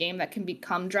 especially with a game that can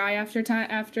become dry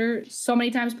after so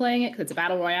many times playing it, because it's a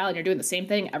battle royale and you're doing the same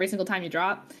thing every single time you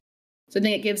drop. So I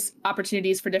think it gives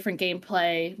opportunities for different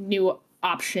gameplay, new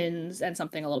options, and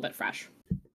something a little bit fresh.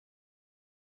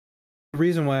 The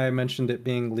reason why I mentioned it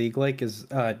being League-like is,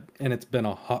 and it's been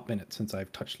a hot minute since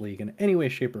I've touched League in any way,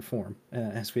 shape, or form,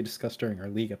 as we discussed during our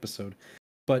League episode.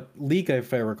 But League,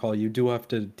 if I recall, you do have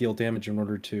to deal damage in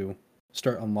order to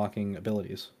start unlocking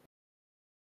abilities.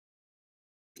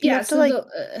 Yeah, so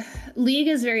League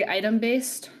is very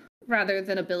item-based rather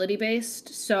than ability-based,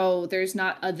 so there's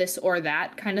not a this or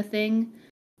that kind of thing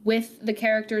with the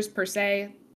characters per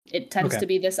se. It tends to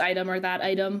be this item or that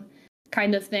item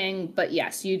kind of thing, but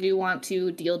yes, you do want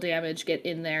to deal damage, get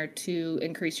in there to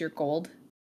increase your gold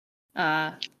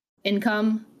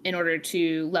income in order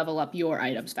to level up your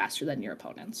items faster than your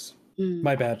opponents.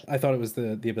 My bad. I thought it was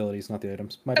the abilities, not the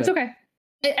items. My That's bad.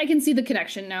 okay. I can see the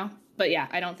connection now, but yeah,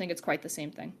 I don't think it's quite the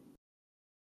same thing.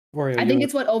 Oreo, I think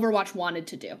it's what Overwatch wanted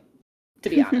to do, to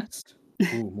be honest.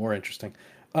 Ooh, more interesting.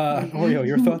 Oreo,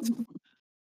 your thoughts?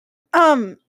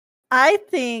 I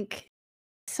think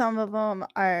some of them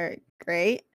are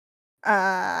great.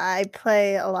 I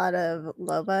play a lot of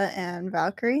Loba and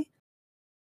Valkyrie.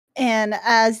 And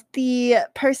as the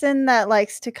person that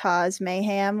likes to cause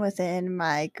mayhem within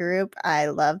my group, I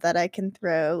love that I can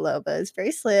throw Loba's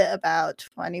bracelet about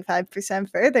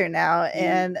 25% further now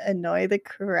and annoy the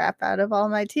crap out of all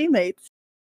my teammates.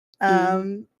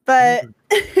 But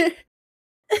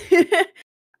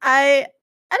I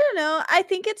don't know. I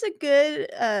think it's a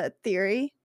good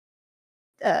theory.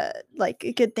 Like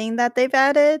a good thing that they've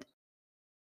added.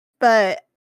 But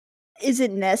is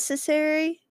it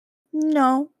necessary?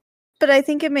 No. But I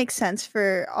think it makes sense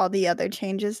for all the other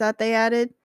changes that they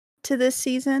added to this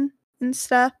season and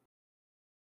stuff.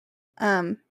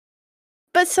 But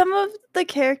some of the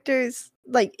characters,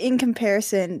 like in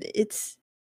comparison,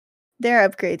 their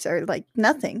upgrades are like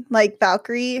nothing. Like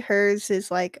Valkyrie, hers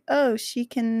is like, oh, she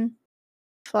can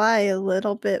fly a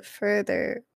little bit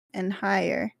further and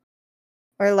higher.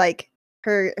 Or like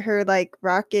her like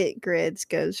rocket grids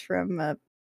goes from a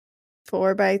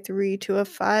 4x3 to a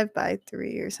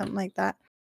 5x3 or something like that.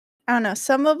 I don't know.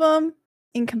 Some of them,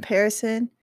 in comparison,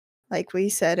 like we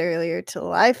said earlier, to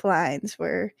Lifelines,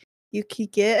 where you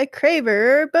could get a Kraber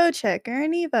or a Bocek or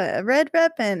an Eva, a red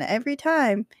weapon every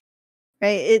time,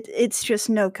 right? It's just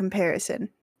no comparison.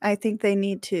 I think they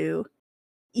need to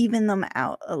even them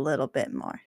out a little bit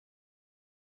more.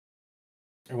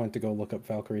 I went to go look up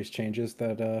Valkyrie's changes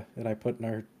that I put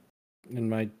in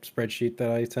my spreadsheet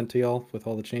that I sent to y'all with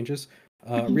all the changes,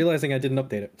 realizing I didn't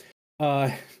update it.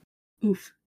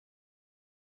 Oof.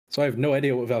 So I have no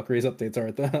idea what Valkyrie's upgrades are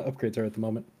at the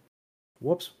moment.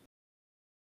 Whoops.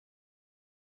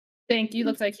 Thank you.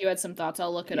 Looks like you had some thoughts.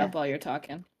 I'll look it up while you're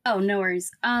talking. Oh, no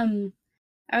worries. I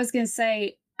was gonna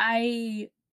say I'm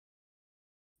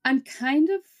kind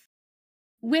of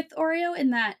with Oreo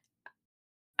in that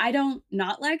I don't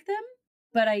not like them,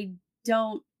 but I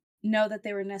don't know that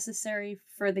they were necessary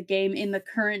for the game in the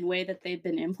current way that they've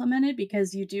been implemented,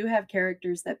 because you do have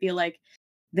characters that feel like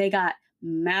they got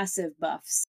massive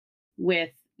buffs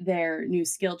with their new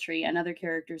skill tree, and other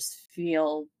characters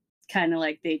feel kind of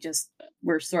like they just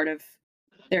were sort of,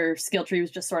 their skill tree was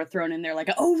just sort of thrown in there like,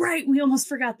 oh right, we almost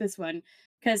forgot this one.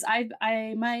 Because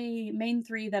my main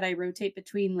three that I rotate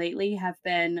between lately have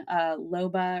been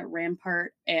Loba,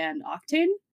 Rampart, and Octane.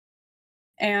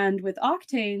 And with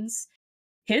Octane's,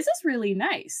 his is really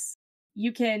nice.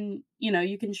 You can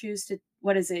choose to,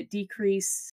 what is it,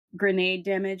 decrease grenade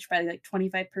damage by like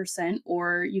 25%,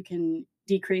 or you can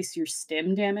decrease your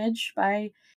stim damage by,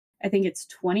 I think it's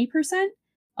 20%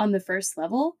 on the first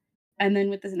level. And then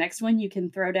with the next one, you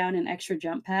can throw down an extra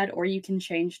jump pad, or you can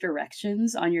change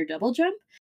directions on your double jump.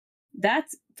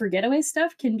 That's, for getaway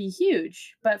stuff, can be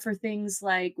huge. But for things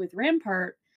like with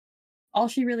Rampart, all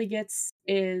she really gets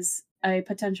is a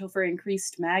potential for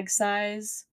increased mag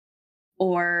size,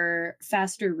 or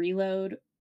faster reload,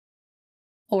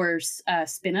 or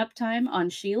spin up time on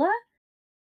Sheila,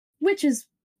 which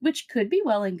could be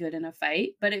well and good in a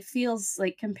fight, but it feels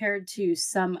like, compared to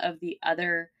some of the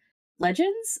other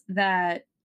legends, that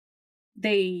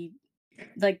they,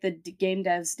 like, the game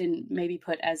devs didn't maybe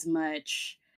put as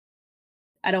much,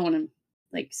 I don't want to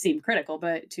like seem critical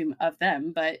of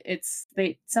them, but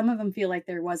some of them feel like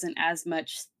there wasn't as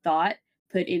much thought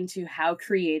put into how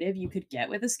creative you could get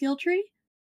with a skill tree.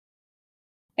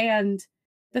 And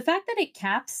the fact that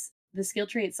the skill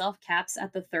tree itself caps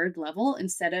at the 3rd level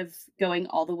instead of going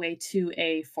all the way to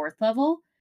a 4th level,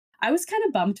 I was kind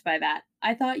of bummed by that.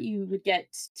 I thought you would get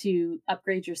to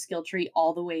upgrade your skill tree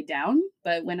all the way down,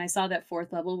 but when I saw that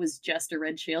 4th level was just a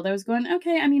red shield, I was going,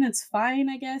 okay, I mean, it's fine,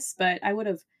 I guess, but I would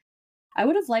have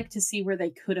liked to see where they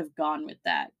could have gone with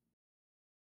that.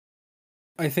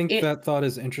 I think that thought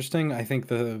is interesting. I think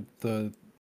the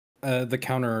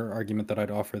counter argument that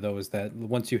I'd offer, though, is that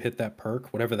once you hit that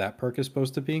perk, whatever that perk is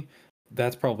supposed to be,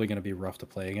 that's probably going to be rough to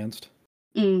play against.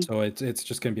 So it's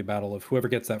just going to be a battle of whoever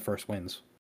gets that first wins.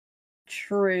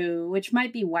 True, which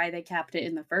might be why they capped it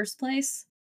in the first place.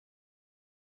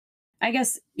 I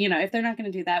guess, if they're not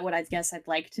going to do that, what I guess I'd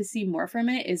like to see more from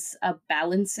it is a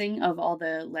balancing of all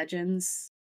the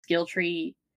legends skill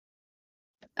tree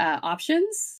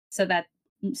options, so that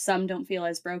some don't feel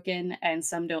as broken and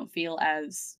some don't feel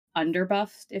as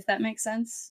underbuffed, if that makes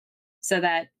sense. So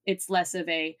that it's less of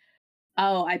a,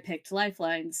 oh, I picked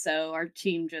Lifeline, so our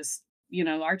team just,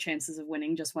 our chances of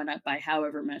winning just went up by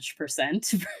however much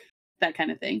percent, that kind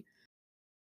of thing.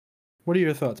 What are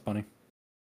your thoughts, Bunny?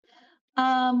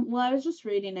 Well, I was just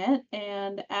reading it,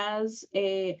 and I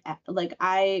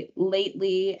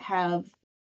lately have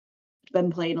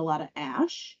been playing a lot of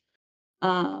Ash.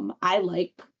 I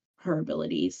like her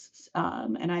abilities,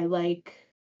 and I like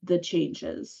the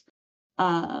changes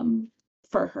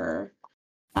for her.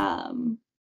 Um,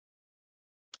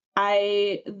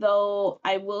 I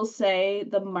will say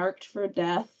the Marked for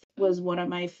Death was one of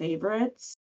my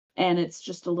favorites, and it's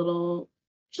just a little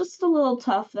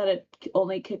tough that it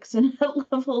only kicks in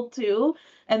at level 2,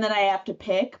 and then I have to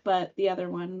pick, but the other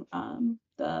one,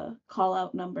 the call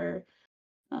out number,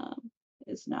 um,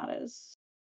 is not as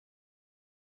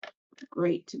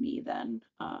great to me than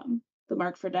the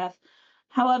Mark for Death.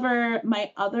 However,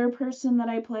 my other person that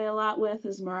I play a lot with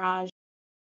is Mirage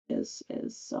is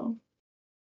so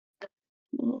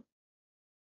we'll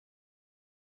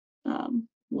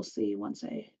we'll see once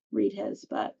I read his,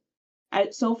 but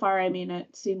so far I mean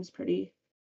it seems pretty.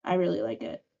 I really like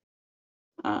it.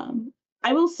 Um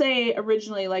I will say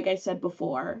originally, like I said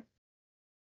before,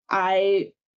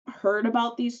 I heard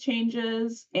about these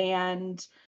changes and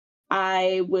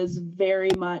I was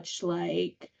very much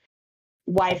like,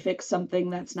 why fix something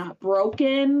that's not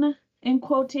broken in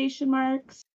quotation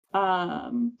marks.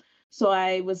 So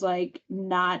I was like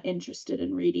not interested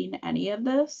in reading any of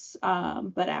this.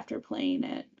 But after playing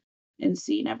it and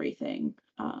seeing everything,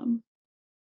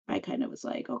 I kind of was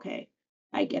like, okay,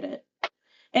 I get it.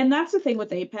 And that's the thing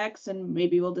with Apex, and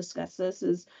maybe we'll discuss this,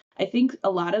 is I think a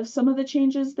lot of some of the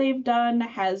changes they've done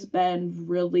has been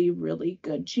really, really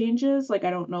good changes. Like, I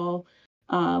don't know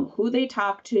who they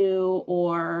talked to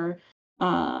or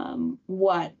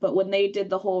what, but when they did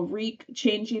the whole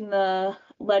changing the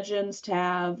legends to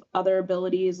have other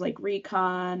abilities like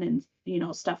recon and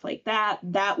stuff like that,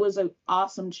 that was an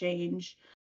awesome change.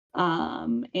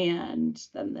 And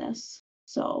then this.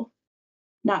 So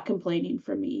not complaining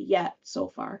for me yet so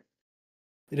far.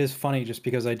 It is funny just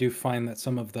because I do find that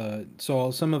some of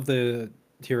the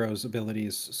heroes'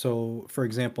 abilities. So, for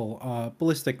example,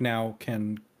 Ballistic now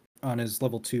can, on his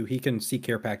level 2, he can see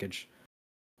care package,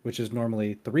 which is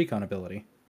normally the recon ability.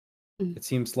 Mm. It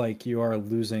seems like you are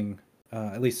losing,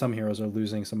 at least some heroes are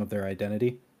losing some of their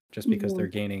identity just because they're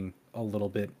gaining a little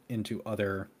bit into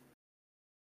other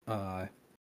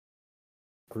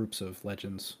groups of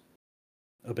legends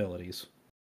abilities.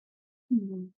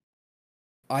 Mhm.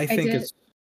 I I think did. it's.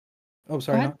 Oh, Go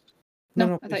sorry, ahead. no,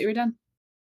 No, no, I thought please. you were done.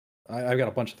 I've got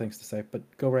a bunch of things to say, but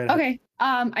go right ahead. Okay.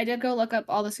 I did go look up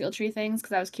all the skill tree things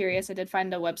because I was curious. I did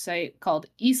find a website called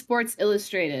Esports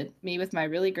Illustrated, me with my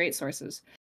really great sources.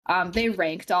 They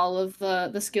ranked all of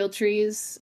the skill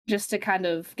trees just to kind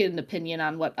of get an opinion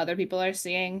on what other people are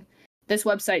seeing. This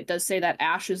website does say that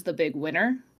Ash is the big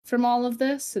winner from all of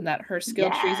this and that her skill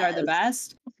trees are the Yes.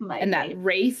 best. My And that favorite.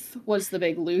 Wraith was the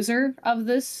big loser of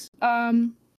this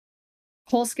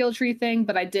whole skill tree thing,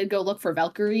 but I did go look for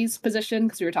Valkyrie's position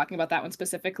because we were talking about that one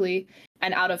specifically.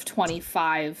 And out of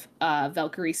 25,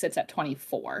 Valkyrie sits at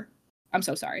 24. I'm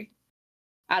so sorry.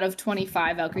 Out of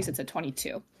 25, Valkyrie sits at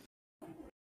 22.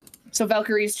 So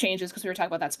Valkyrie's changes, because we were talking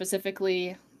about that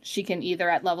specifically, she can either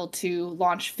at level 2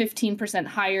 launch 15%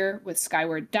 higher with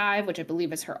Skyward Dive, which I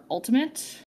believe is her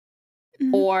ultimate,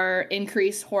 or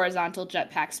increase horizontal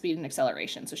jetpack speed and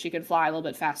acceleration. So she can fly a little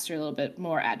bit faster, a little bit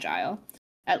more agile.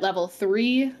 At level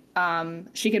 3,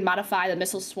 she can modify the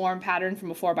missile swarm pattern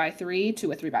from a 4x3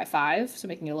 to a 3x5, so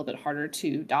making it a little bit harder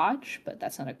to dodge, but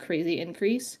that's not a crazy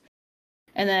increase.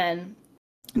 And then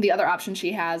the other option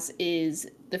she has is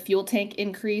the fuel tank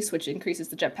increase, which increases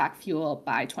the jetpack fuel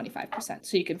by 25%,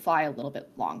 so you can fly a little bit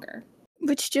longer.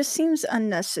 Which just seems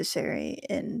unnecessary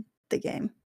in the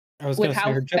game. I was With going to say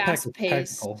how her jetpack is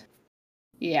fast-paced, tactical.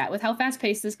 yeah, with how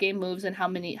fast-paced this game moves and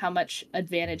how much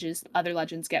advantages other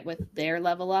legends get with their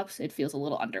level ups, it feels a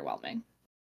little underwhelming.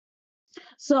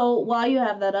 So while you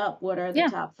have that up, what are the Yeah.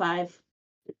 top 5?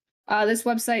 This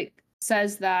website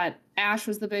says that Ash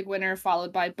was the big winner,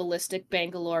 followed by Ballistic,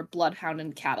 Bangalore, Bloodhound,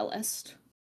 and Catalyst.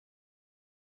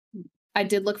 I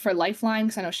did look for Lifeline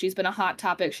because I know she's been a hot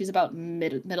topic. She's about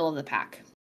middle of the pack.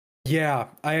 Yeah,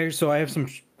 I have some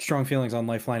strong feelings on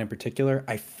Lifeline in particular.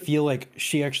 I feel like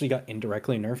she actually got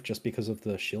indirectly nerfed just because of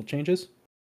the shield changes.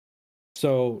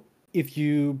 So if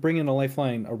you bring in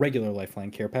a regular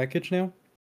Lifeline care package now,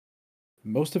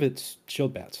 most of it's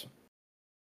shield bats.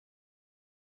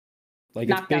 Like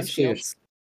it's Knockdown basically shields.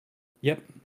 Yep.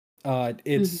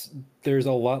 There's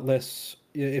a lot less.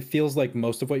 It feels like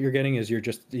most of what you're getting is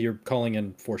you're calling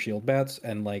in 4 shield bats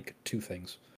and like 2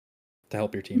 things to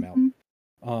help your team out.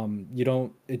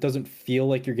 It doesn't feel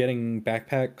like you're getting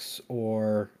backpacks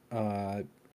or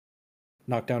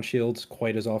knockdown shields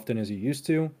quite as often as you used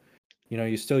to. You know,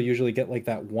 you still usually get like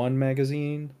that one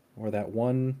magazine or that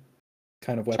one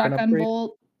kind of weapon Shotgun upgrade.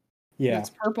 bolt. Yeah, That's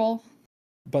purple.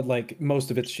 but like most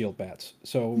of it's shield bats.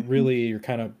 So really, you're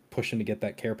kind of pushing to get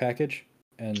that care package.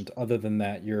 And other than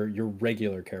that, your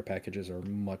regular care packages are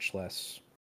much less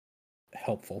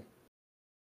helpful.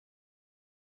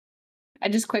 I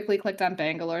just quickly clicked on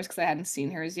Bangalore's because I hadn't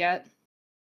seen hers yet.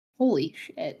 Holy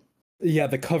shit. Yeah,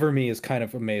 the cover me is kind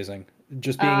of amazing.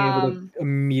 Just being able to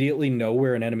immediately know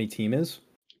where an enemy team is.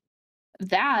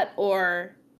 That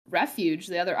or Refuge,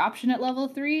 the other option at level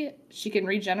 3, she can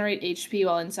regenerate HP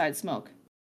while inside smoke.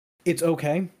 It's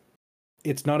okay.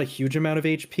 It's not a huge amount of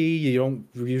HP. You don't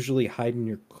usually hide in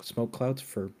your smoke clouds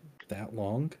for that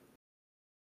long.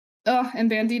 Oh, and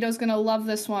Bandito's gonna love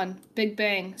this one. Big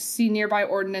Bang. See nearby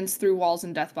ordnance through walls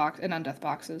and on death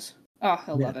boxes. Oh,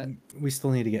 he'll love it. We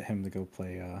still need to get him to go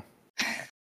play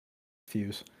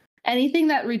Fuse. Anything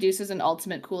that reduces an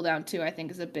ultimate cooldown too, I think,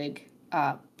 is a big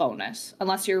bonus.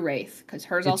 Unless you're Wraith, because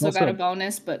hers also got a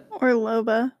bonus, but or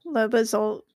Loba. Loba's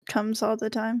ult comes all the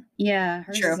time. Yeah,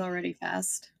 hers True. is already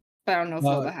fast. But I don't know if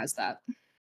Loba has that.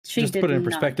 Just to put it in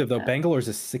perspective, though, Bangalore's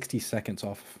is 60 seconds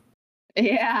off.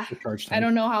 Yeah, charge time. I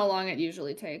don't know how long it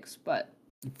usually takes, but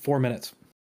 4 minutes.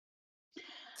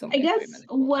 I guess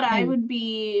what I would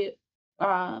be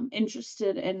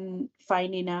interested in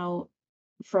finding out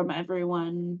from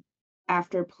everyone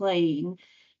after playing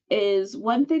is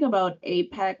one thing about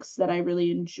Apex that I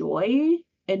really enjoyed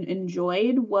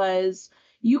was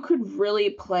you could really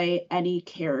play any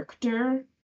character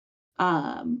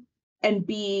and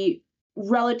be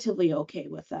relatively okay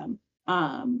with them.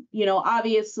 You know,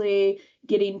 obviously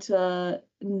getting to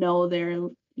know their,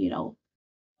 you know,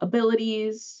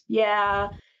 abilities, yeah,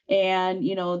 and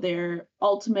you know, their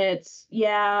ultimates,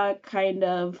 yeah, kind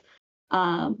of.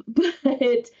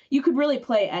 But you could really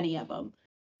play any of them.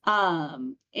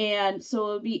 And so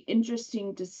it'll be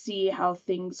interesting to see how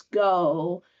things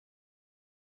go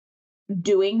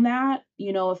doing that.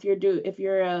 You know, if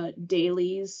you're a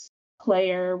dailies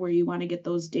player where you want to get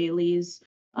those dailies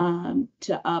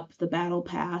to up the battle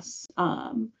pass,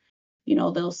 you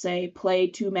know, they'll say play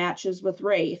 2 matches with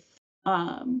Wraith.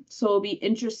 So it'll be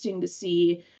interesting to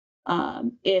see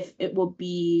if it will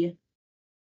be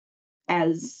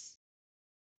as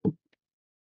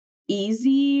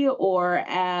easy or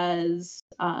as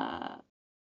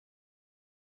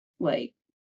like,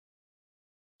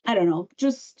 I don't know,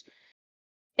 just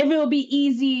if it will be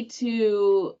easy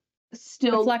to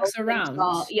still flex around.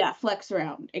 Yeah, flex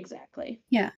around, exactly.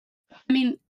 Yeah. I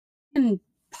mean, I can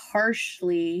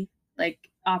partially like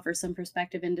offer some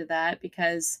perspective into that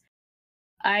because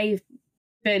I've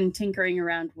been tinkering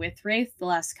around with Wraith the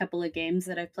last couple of games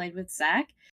that I've played with Zach.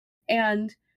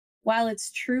 And while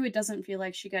it's true it doesn't feel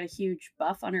like she got a huge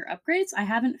buff on her upgrades, I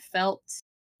haven't felt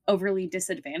overly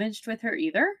disadvantaged with her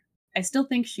either. I still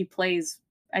think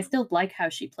I still like how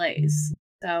she plays.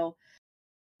 So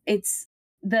it's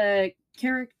the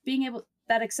character being able,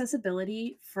 that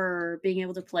accessibility for being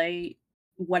able to play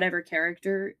whatever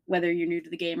character, whether you're new to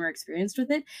the game or experienced with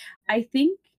it. I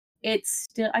think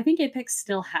Apex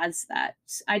still has that.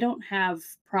 I don't have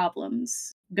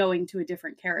problems going to a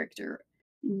different character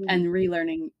and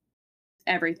relearning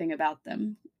everything about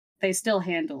them. They still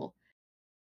handle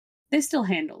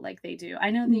like they do. I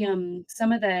know the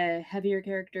some of the heavier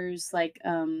characters like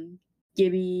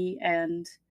Gibby and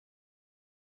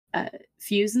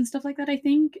Fuse and stuff like that, I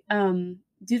think. Do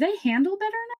they handle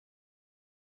better now?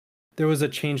 There was a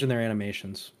change in their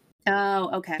animations. Oh,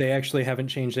 okay. They actually haven't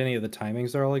changed any of the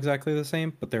timings. They're all exactly the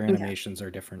same, but their animations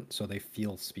are different, so they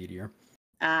feel speedier.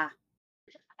 Ah.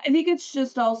 I think it's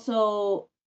just also,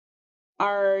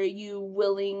 are you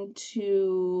willing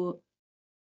to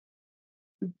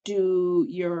do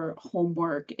your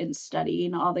homework and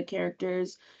studying all the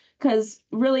characters? Because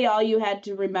really all you had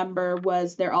to remember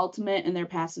was their ultimate and their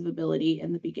passive ability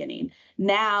in the beginning.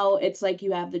 Now it's like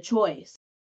you have the choice.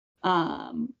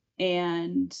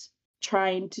 And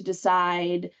trying to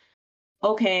decide,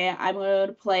 okay, I'm going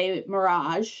to play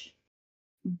Mirage,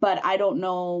 but I don't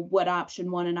know what option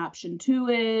 1 and option 2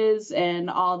 is and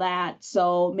all that.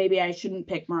 So maybe I shouldn't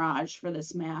pick Mirage for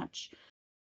this match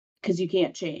because you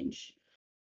can't change.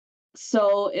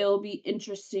 So it'll be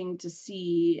interesting to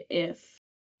see if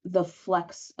the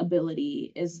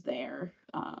flexibility is there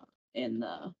in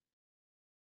the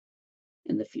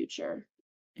future.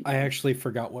 I actually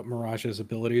forgot what Mirage's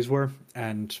abilities were,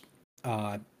 and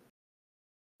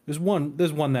there's one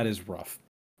that is rough.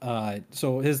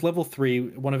 So his level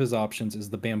 3, one of his options is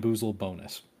the bamboozle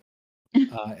bonus.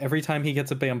 Every time he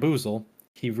gets a bamboozle,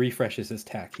 he refreshes his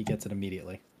tack. He gets it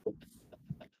immediately.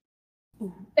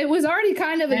 It was already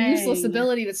kind of a useless Dang.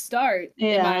 ability to start,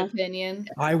 in my Yeah. opinion.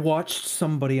 I watched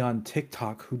somebody on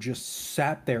TikTok who just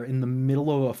sat there in the middle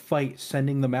of a fight,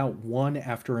 sending them out one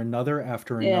after another,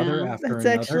 after another, Yeah. after That's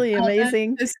another. actually Oh, that's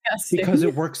amazing. disgusting. Because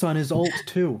it works on his ult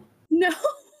too. No.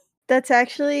 That's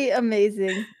actually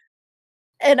amazing.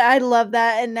 And I love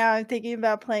that. And now I'm thinking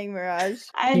about playing Mirage.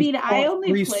 I He mean, I fought only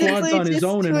 3 played. squads Simply on his just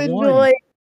own to and won. annoy.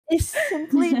 It's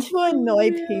simply to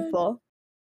annoy man. people.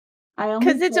 I only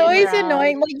Because it's played always Mirage.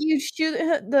 annoying. Like you shoot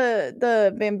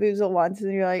the bamboozle once,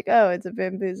 and you're like, "Oh, it's a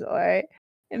bamboozle, all right."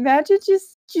 Imagine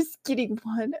just getting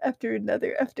one after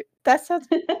another after. That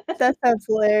sounds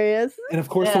hilarious. And of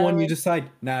course, the Yeah, one you like- decide,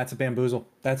 nah, it's a bamboozle.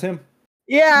 That's him.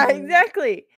 Yeah, Mhm.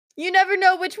 exactly. You never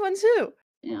know which one's who.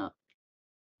 Yeah.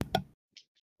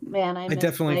 Man, I I miss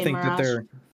definitely playing think that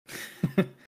Mirage.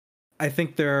 I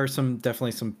think there are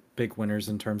definitely some big winners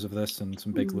in terms of this and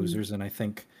some big Mhm. losers, and I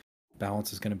think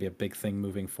balance is going to be a big thing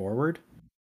moving forward.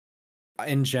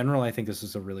 In general, I think this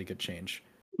is a really good change.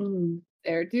 Mhm.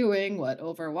 They're doing what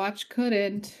Overwatch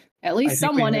couldn't. At I least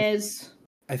think we someone have- is.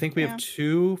 I think we Yeah. have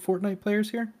 2 Fortnite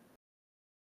players here.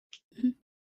 Mhm.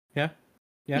 Yeah?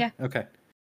 Yeah. Okay.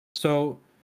 So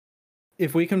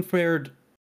if we compared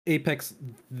Apex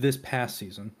this past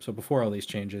season, so before all these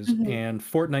changes, Mhm. and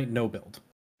Fortnite no build,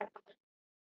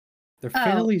 they're Oh.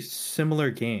 fairly similar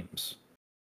games.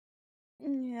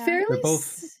 Yeah. Fairly.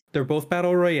 They're both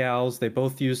battle royales. They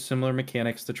both use similar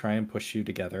mechanics to try and push you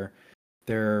together.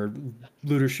 They're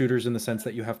looter shooters in the sense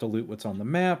that you have to loot what's on the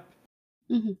map.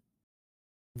 Mhm.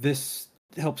 This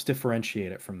helps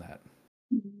differentiate it from that.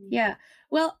 Mhm. Yeah.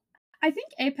 Well, I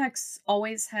think Apex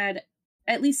always had,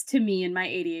 at least to me in my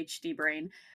ADHD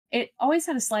brain, it always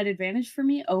had a slight advantage for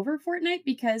me over Fortnite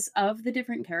because of the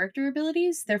different character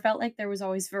abilities. There felt like there was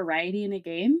always variety in a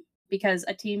game because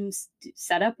a team's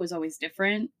setup was always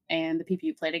different and the people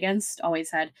you played against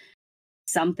always had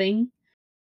something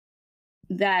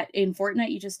that in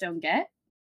Fortnite you just don't get.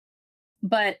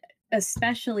 But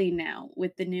especially now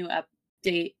with the new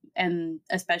update and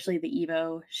especially the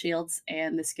Evo shields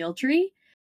and the skill tree,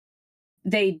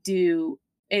 they do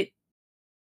it.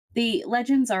 The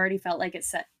Legends already felt like it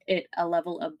set it a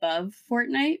level above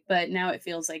Fortnite, but now it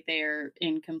feels like they are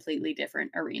in completely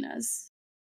different arenas,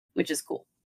 which is cool.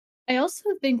 I also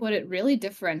think what it really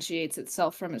differentiates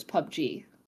itself from is PUBG.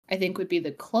 I think would be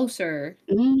the closer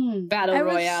battle I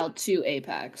was- royale to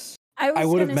Apex. I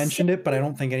would have gonna mentioned say it, but I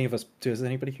don't think any of us. Does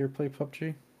anybody here play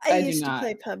PUBG? I I do used to not.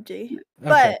 play PUBG. Okay,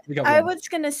 But we got I one. was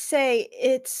gonna say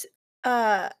it's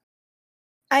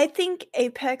I think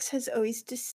Apex has always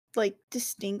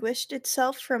distinguished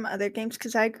itself from other games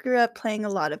because I grew up playing a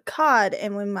lot of COD,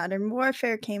 and when Modern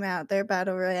Warfare came out, their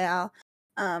battle royale,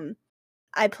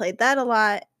 I played that a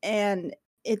lot, and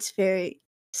it's very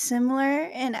similar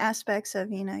in aspects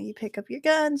of you pick up your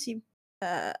guns, you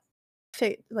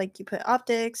you put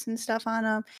optics and stuff on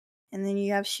them, and then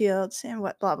you have shields and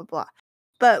what blah blah blah.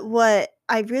 But what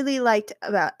I really liked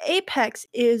about Apex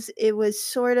is it was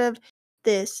sort of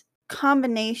this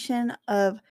combination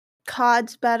of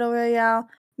COD's Battle Royale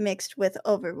mixed with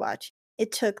Overwatch.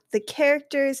 It took the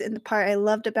characters, and the part I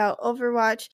loved about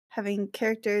Overwatch, having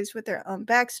characters with their own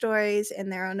backstories and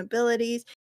their own abilities,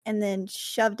 and then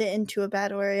shoved it into a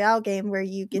Battle Royale game where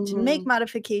you get to make Mhm.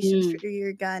 modifications for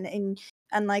your gun. And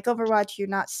unlike Overwatch, you're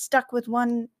not stuck with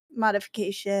one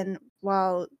modification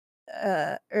or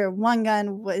one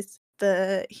gun with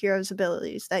the hero's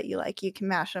abilities that you like. You can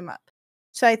mash them up.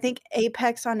 So I think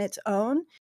Apex on its own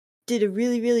did a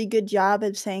really, really good job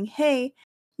of saying, hey,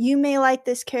 you may like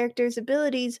this character's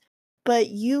abilities, but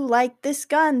you like this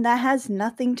gun that has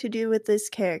nothing to do with this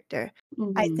character.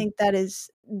 I Mhm. think that is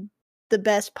the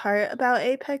best part about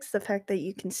Apex, the fact that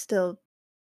you can still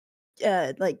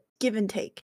give and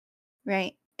take,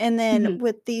 right? And then Mhm.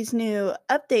 with these new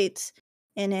updates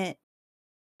in it,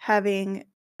 having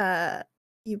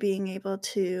you being able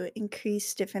to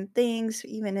increase different things,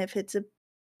 even if it's a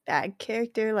bad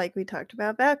character, like we talked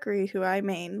about Valkyrie, who I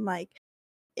main, like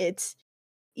it's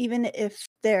even if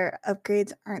their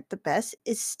upgrades aren't the best,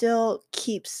 it still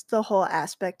keeps the whole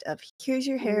aspect of here's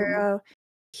your Mhm. hero,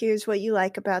 here's what you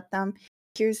like about them,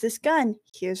 here's this gun,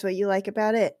 here's what you like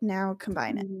about it. Now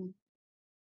combine it. Mhm.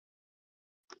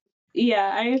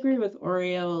 Yeah, I agree with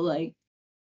Oreo. Like,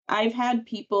 I've had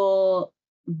people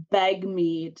beg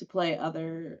me to play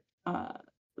other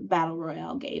battle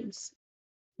royale games.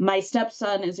 My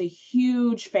stepson is a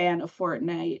huge fan of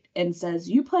Fortnite and says,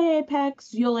 "You play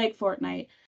Apex, you'll like Fortnite."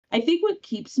 I think what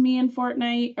keeps me in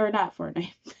Fortnite, or not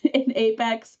Fortnite, in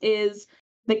Apex is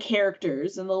the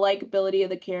characters and the likability of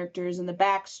the characters and the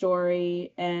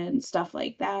backstory and stuff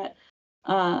like that.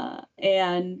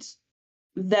 And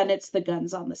then it's the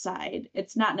guns on the side.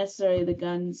 It's not necessarily the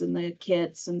guns and the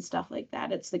kits and stuff like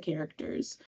that. It's the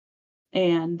characters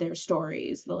and their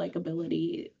stories, the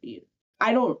likability.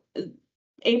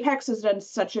 Apex has done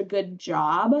such a good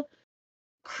job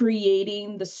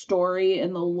creating the story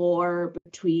and the lore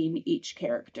between each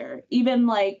character. Even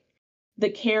like the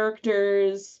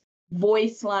characters'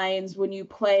 voice lines when you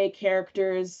play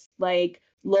characters like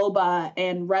Loba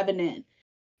and Revenant,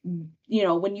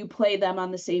 when you play them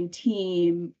on the same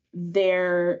team,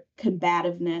 their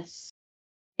combativeness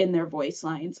in their voice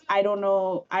lines. I don't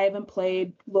know. I haven't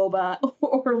played Loba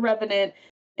or Revenant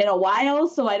in a while,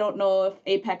 so I don't know if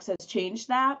Apex has changed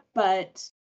that, but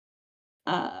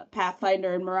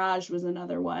Pathfinder and Mirage was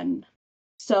another one.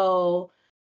 So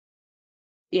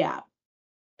yeah,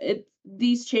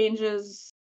 these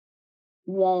changes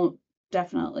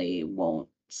definitely won't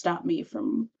stop me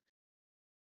from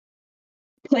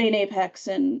playing Apex,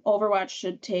 and Overwatch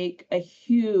should take a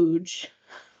huge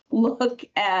look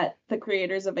at the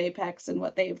creators of Apex and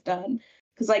what they've done.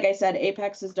 Because like I said,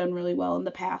 Apex has done really well in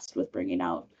the past with bringing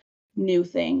out new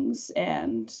things,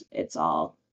 and it's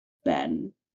all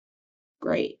been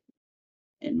great,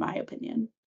 in my opinion.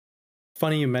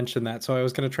 Funny you mentioned that. So I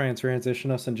was going to try and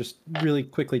transition us and just really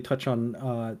quickly touch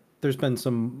on, there's been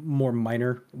some more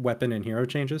minor weapon and hero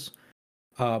changes.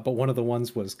 But one of the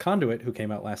ones was Conduit, who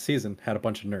came out last season, had a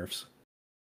bunch of nerfs.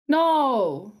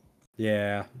 No.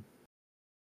 Yeah.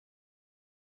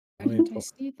 Why didn't I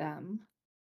see them?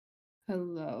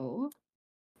 Hello.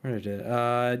 Where did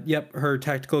it? Yep, her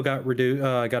tactical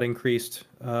got increased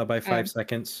by 5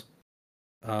 seconds.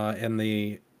 And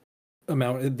the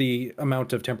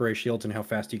amount of temporary shields and how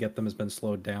fast you get them has been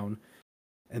slowed down.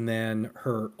 And then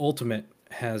her ultimate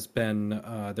has been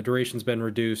the duration's been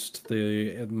reduced,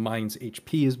 the mine's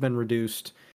HP has been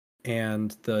reduced,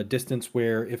 and the distance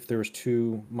where if there's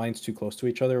two mines too close to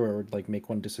each other or would like make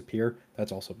one disappear,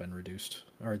 that's also been reduced,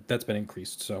 or that's been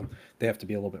increased, so they have to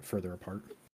be a little bit further apart.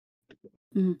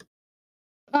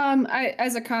 I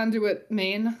as a Conduit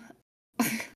main,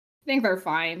 I think they're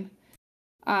fine.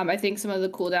 I think some of the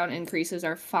cooldown increases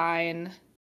are fine.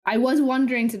 I was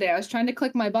wondering today, I was trying to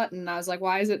click my button, and I was like,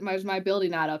 why is my ability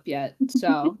not up yet?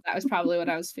 So that was probably what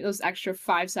I was feeling, those extra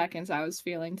 5 seconds I was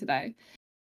feeling today.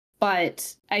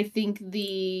 But I think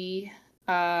the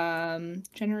the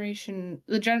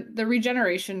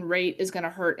regeneration rate is going to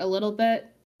hurt a little bit.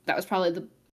 That was probably the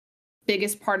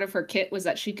biggest part of her kit, was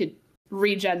that she could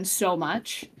regen so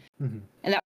much. Mm-hmm.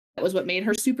 And that was what made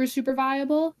her super, super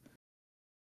viable.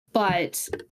 But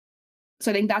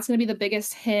so I think that's going to be the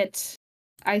biggest hit.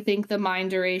 I think the mine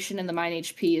duration and the mine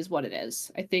HP is what it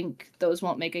is. I think those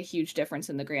won't make a huge difference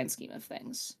in the grand scheme of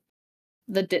things.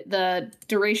 The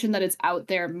duration that it's out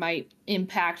there might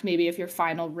impact maybe if your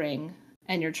final ring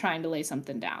and you're trying to lay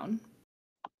something down.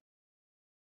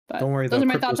 But don't worry, those are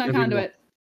my thoughts on Conduit.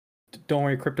 Don't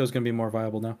worry, crypto's going to be more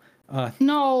viable now.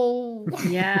 No.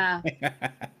 Yeah.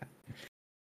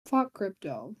 Fuck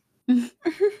crypto.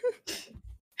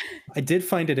 I did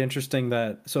find it interesting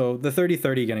that so the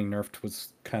 30-30 getting nerfed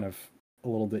was kind of a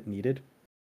little bit needed.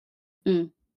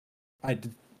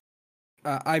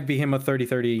 I became a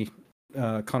 30-30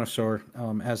 connoisseur,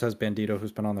 as has Bandito,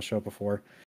 who's been on the show before.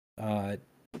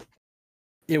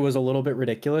 It was a little bit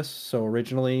ridiculous. So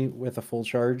originally with a full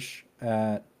charge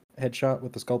at headshot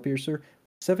with the Skull Piercer,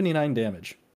 79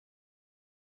 damage.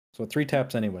 So 3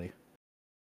 taps anybody.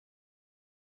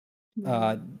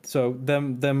 So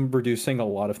them reducing a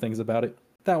lot of things about it,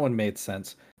 that one made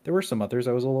sense. There were some others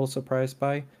I was a little surprised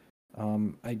by.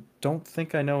 I don't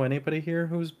think I know anybody here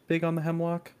who's big on the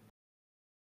Hemlock.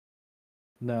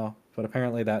 No, but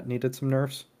apparently that needed some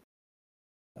nerfs.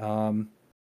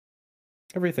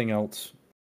 Everything else,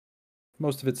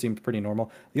 most of it seemed pretty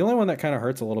normal. The only one that kind of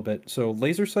hurts a little bit, so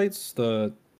laser sights,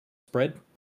 the spread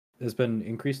has been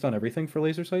increased on everything for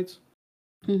laser sights.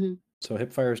 Mm-hmm. So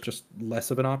hipfire is just less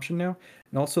of an option now.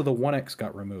 And also the 1x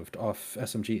got removed off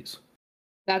SMGs.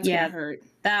 That's gonna hurt.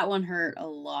 That one hurt a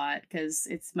lot because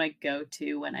it's my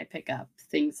go-to when I pick up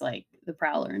things like the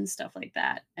Prowler and stuff like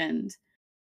that. And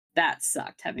that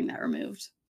sucked, having that removed.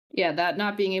 Yeah, that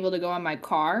not being able to go on my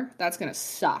car, that's gonna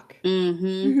suck.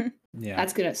 Mm-hmm. Yeah.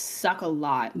 That's gonna suck a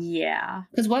lot. Yeah.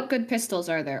 Because what good pistols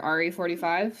are there?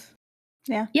 RE45?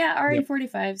 Yeah. Yeah,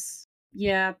 RE45s.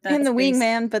 Yeah. And the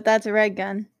Wingman, but that's a red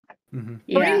gun. Mm-hmm.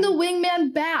 Yeah. Bring the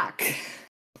Wingman back.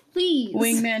 Please.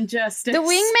 Wingman Justice. The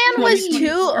Wingman was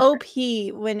too OP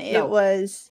when it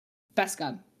was... Best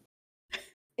gun.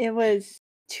 It was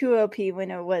too OP when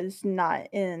it was not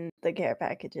in the care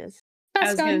packages.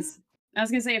 Best gun. I was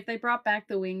gonna say, if they brought back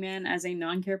the Wingman as a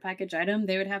non-care package item,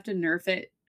 they would have to nerf it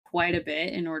quite a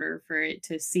bit in order for it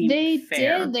to seem They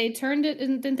fair. did. They turned it,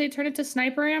 and didn't they turn it to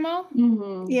sniper ammo?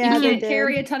 Mm-hmm. Yeah, You they can't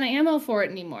carry a did. ton of ammo for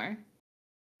it anymore.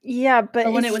 Yeah, but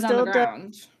Or when it it was on the still does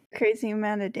ground. crazy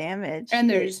amount of damage. And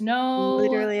It there's no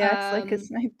literally acts like a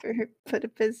sniper, but a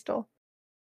pistol.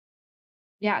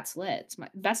 Yeah, it's lit. It's my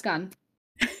best gun.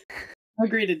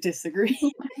 Agree to disagree.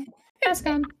 Best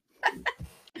gun.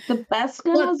 The best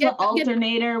gun Look, was get- the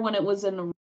alternator when it was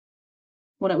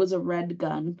a red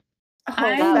gun. Oh,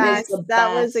 I- That was facts. the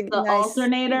That was best. a The nice,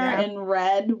 alternator yeah. in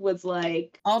red was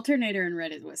like Alternator in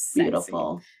red was sexy.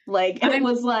 beautiful. Like it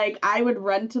was like I would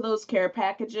run to those care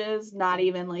packages, not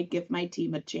even like give my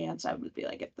team a chance. I would be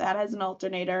like, if that has an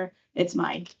alternator, it's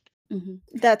mine. Mhm.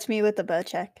 That's me with the bow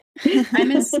check. I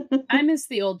miss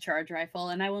the old charge rifle,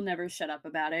 and I will never shut up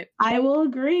about it. I will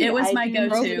agree. It was I my do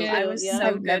go-to. too, I was yeah. so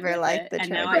I've good never with liked it, the and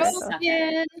now charge I rifle. suck at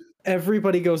it.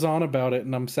 Everybody goes on about it,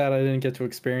 and I'm sad I didn't get to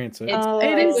experience it. It Oh,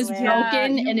 was man.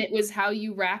 broken, Yeah, and you- it was how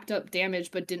you racked up damage,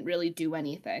 but didn't really do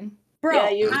anything. Bro, Yeah,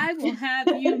 you- I will have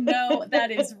you know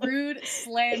that is rude,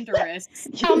 slanderous.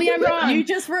 Tell me I'm wrong. You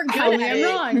just weren't Tell good me at I'm it.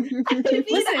 wrong. I mean,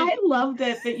 Listen. I loved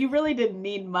it, but you really didn't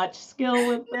need much skill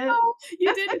with it. No,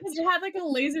 you didn't, because it had like a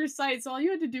laser sight, so all you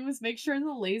had to do was make sure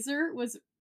the laser was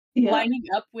Yeah. lining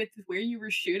up with where you were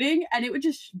shooting, and it would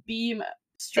just beam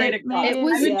straight It across. made- It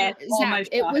was I would yeah. hit all my Zach,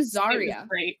 it was shots. Zarya.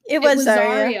 Great. It It was was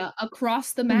Zarya. Zarya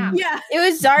across the map. Yeah, It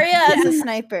was Zarya as a Yeah.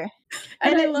 sniper.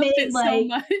 and And I it loved made, it so like-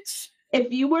 much.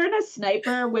 If you weren't a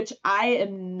sniper, which I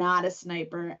am not a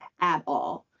sniper at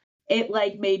all, it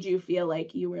like made you feel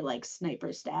like you were like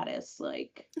sniper status.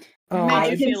 Like Oh, Made I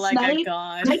you can feel like a snipe.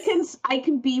 god. I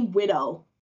can be widow.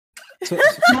 so,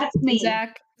 That's me.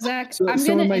 Zach, So- I'm so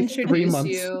gonna in my 3 introduce months-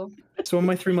 you. so in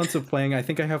my 3 months of playing, I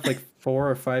think I have like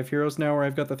 4 or 5 heroes now where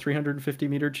I've got the 350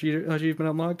 meter achievement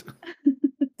unlocked.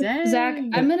 Dang. Zach, I'm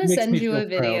gonna makes send me you a feel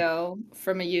proud. video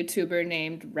from a YouTuber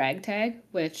named Ragtag,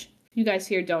 which you guys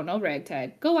here don't know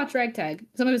Ragtag. Go watch Ragtag.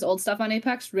 Some of his old stuff on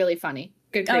Apex, really funny.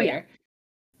 Good Oh, yeah.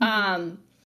 creator.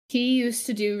 He used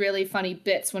to do really funny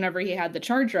bits whenever he had the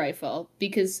charge rifle,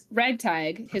 because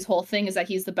Ragtag, his whole thing is that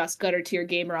he's the best gutter tier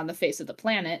gamer on the face of the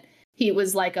planet. He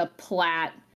was like a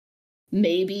plat,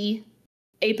 maybe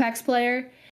Apex player,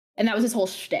 and that was his whole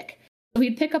shtick. So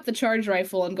he'd pick up the charge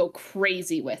rifle and go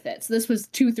crazy with it. So this was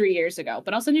 2-3 years ago,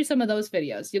 but I'll send you some of those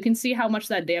videos. You can see how much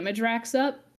that damage racks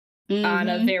up on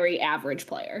a Mhm. very average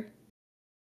player.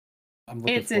 I'm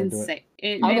looking It's forward to it. insane.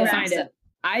 It I'll go racks find it. up.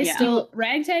 I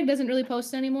Ragtag doesn't really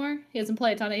post anymore. He doesn't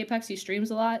play a ton of Apex. He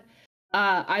streams a lot.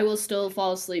 I will still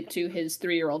fall asleep to his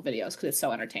 3-year-old videos because it's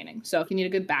so entertaining. So if you need a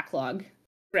good backlog,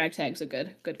 Ragtag's a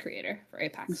good creator for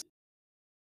Apex.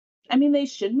 I mean, they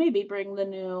should maybe bring the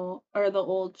new or the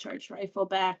old charge rifle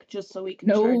back just so we can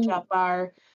No.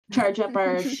 charge up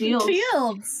our shields.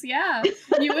 Shields, yeah.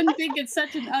 You wouldn't think it's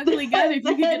such an ugly gun if you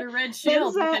could get a red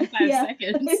shield within 5 yeah.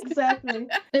 seconds. Exactly. It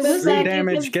But was Free Zach, like you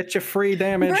damage. can- Get your free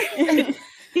damage.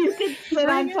 You can sit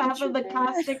on Bring top out of the your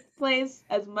caustic place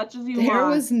as much as you there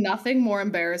want. was nothing more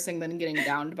embarrassing than getting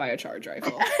downed by a charge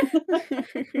rifle.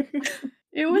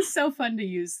 It was so fun to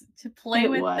use to play It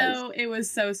with, was. though. It was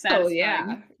so satisfying. Oh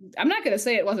yeah. I'm not gonna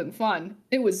say it wasn't fun.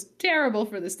 It was terrible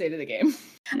for the state of the game.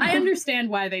 I understand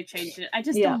why they changed it. I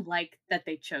just Yeah. don't like that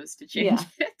they chose to change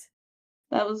Yeah. it.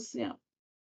 That was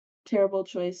terrible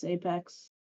choice, Apex.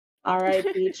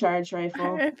 R.I.P. charge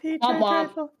rifle. RIP Womp charge womp.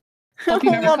 rifle. Hope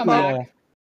you never Womp come womp. back.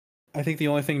 I think the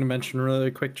only thing to mention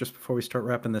really quick just before we start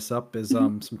wrapping this up is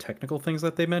some technical things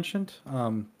that they mentioned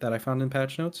that I found in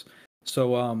patch notes.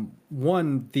 So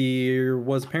one, there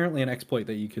was apparently an exploit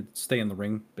that you could stay in the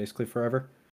ring basically forever.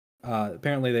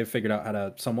 Apparently they've figured out how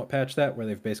to somewhat patch that, where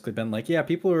they've basically been like, yeah,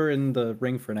 people are in the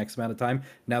ring for an X amount of time.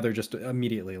 Now they're just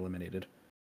immediately eliminated.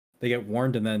 They get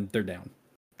warned and then they're down.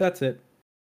 That's it.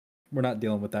 We're not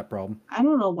dealing with that problem. I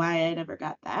don't know why I never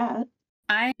got that.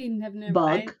 I have never. Bug.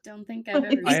 I don't think I've ever. I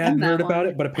seen hadn't that heard about one.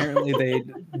 it, but apparently they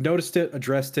noticed it,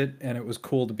 addressed it, and it was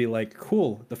cool to be like,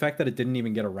 cool. The fact that it didn't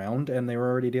even get around and they were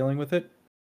already dealing with it,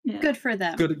 Yeah. Good for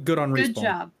them. good on Good Respawn.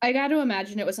 job. I got to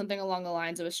imagine it was something along the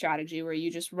lines of a strategy where you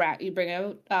just you bring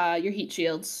out your heat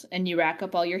shields and you rack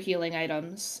up all your healing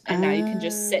items, and now you can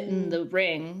just sit in the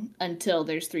ring until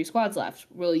there's 3 squads left.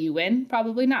 Will you win?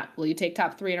 Probably not. Will you take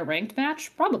top 3 in a ranked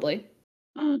match? Probably.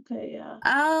 Okay, yeah.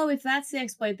 Oh, if that's the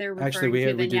exploit they're referring Actually, we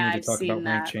to, do then need yeah, to I've talk about seen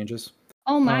rank that. changes.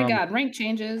 Oh my Um, god, rank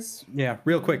changes. Yeah,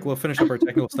 real quick, we'll finish up our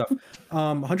technical stuff.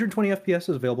 120 FPS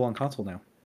is available on console now,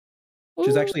 which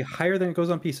is Ooh, actually higher than it goes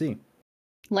on PC.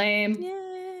 lame.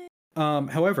 Yay.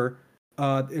 However,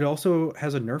 it also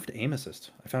has a nerfed aim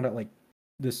assist. I found out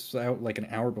this out like an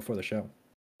hour before the show.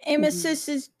 Aim assist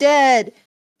is dead.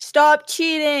 Stop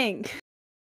cheating.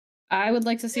 I would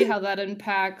like to see how that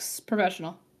impacts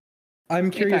professional. I'm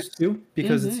curious Apex. too,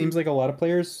 because it Mhm. seems like a lot of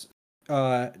players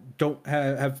don't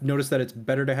have noticed that it's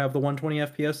better to have the 120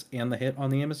 FPS and the hit on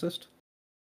the aim assist.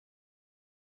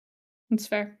 It's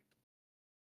fair.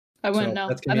 I wouldn't So know.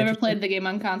 that's gonna I've be never interesting. played the game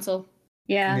on console.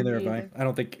 Yeah. Neither me have I. either. I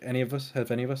don't think any of us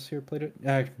here played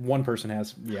it. One person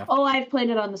has. Yeah. Oh, I've played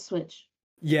it on the Switch.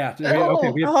 Yeah. Oh.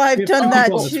 Okay. Oh, I've we have done two that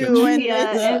people on the Switch. too, and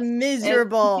Yeah, it's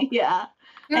miserable. yeah.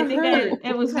 I That think hurt.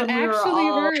 it was That when we were actually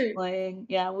all hurt. playing.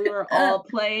 Yeah, we were all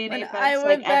playing When Apex I like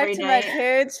went back every to my night.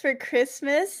 parents for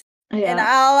Christmas, and Yeah.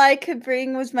 all I could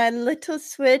bring was my little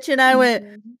Switch, and I went,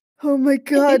 Mhm. "Oh my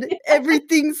god,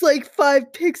 everything's like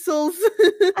 5 pixels."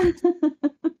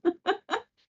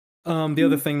 The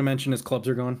other thing to mention is clubs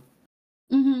are gone.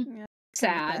 Mhm. Yeah, kinda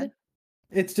Sad.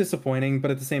 It's disappointing,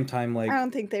 but at the same time, like, I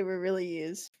don't think they were really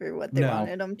used for what they no,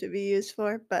 wanted them to be used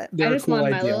for, but I they're a just cool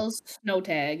wanted my idea. little snow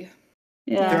tag.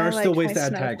 yeah, There Yeah. I are still liked ways my to add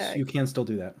snow tags. tag. You can still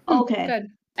do that. Okay.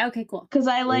 Good. Okay, cool. Because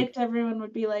I liked everyone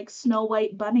would be like Snow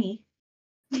White Bunny.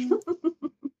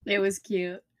 It was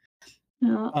cute.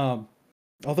 Yeah.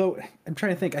 Although I'm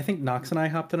trying to think, I think Nox and I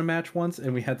hopped in a match once,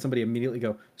 and we had somebody immediately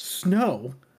go,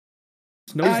 "Snow."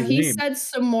 Snow's He lame. said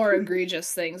some more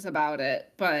egregious things about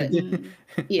it, but Mm.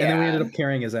 And then we ended yeah. up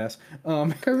carrying his ass.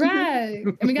 Correct.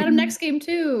 And we got him next game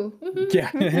too. Woohoo. Yeah.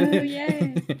 Woohoo,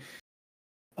 yay.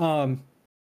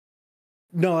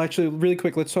 No, actually, really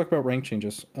quick, let's talk about rank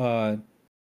changes.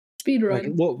 Speed Like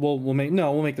run. we'll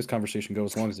make this conversation go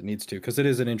as long as it needs to, because it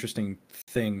is an interesting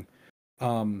thing.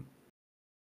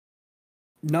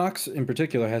 Nox in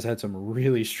particular has had some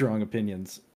really strong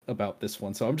opinions about this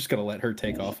one, so I'm just gonna let her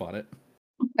take off on it.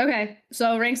 Okay,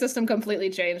 so rank system completely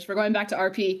changed. We're going back to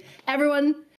RP.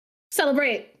 Everyone,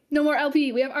 celebrate! No more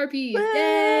LP. We have RP.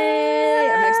 Yay!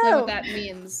 I'm gonna explain what that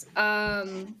means.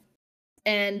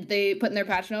 And they put in their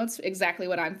patch notes exactly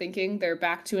what I'm thinking. They're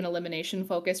back to an elimination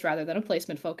focus rather than a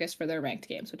placement focus for their ranked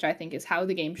games, which I think is how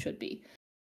the game should be.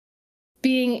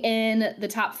 Being in the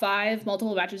top 5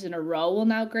 multiple matches in a row will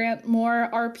now grant more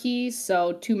RP.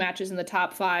 So 2 matches in the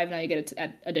top 5, now you get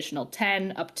an additional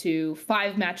 10. Up to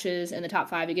 5 matches in the top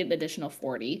 5, you get an additional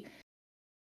 40.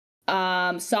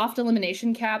 Soft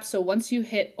elimination cap. So once you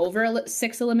hit over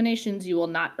 6 eliminations, you will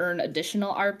not earn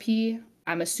additional RP.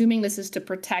 I'm assuming this is to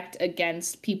protect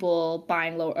against people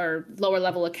buying lower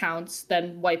level accounts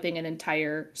than wiping an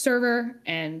entire server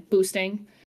and boosting.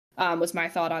 Was my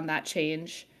thought on that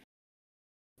change.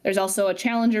 There's also a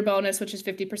challenger bonus, which is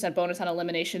 50% bonus on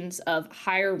eliminations of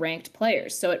higher ranked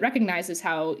players. So it recognizes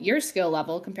how your skill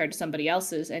level compared to somebody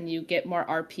else's, and you get more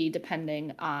RP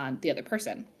depending on the other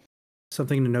person.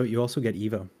 Something to note, you also get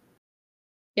Evo.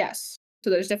 Yes.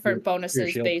 So there's different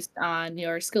bonuses shield. based on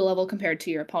your skill level compared to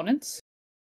your opponents.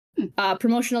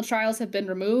 Promotional trials have been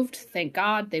removed. Thank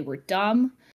God, they were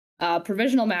dumb.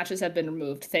 Provisional matches have been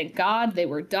removed. Thank God, they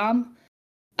were dumb.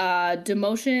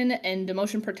 Demotion and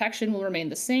demotion protection will remain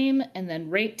the same, and then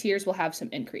rate tiers will have some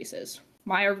increases.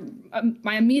 My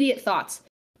immediate thoughts: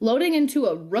 loading into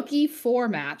a rookie 4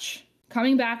 match,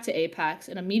 coming back to Apex,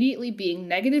 and immediately being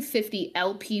negative 50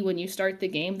 LP when you start the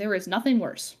game. There is nothing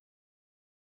worse.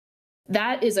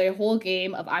 That is a whole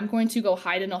game of I'm going to go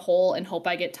hide in a hole and hope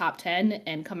I get top 10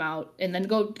 and come out, and then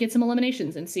go get some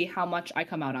eliminations and see how much I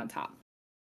come out on top.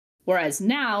 Whereas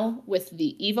now, with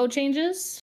the Evo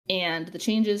changes and the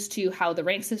changes to how the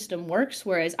rank system works,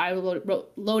 whereas I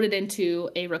loaded into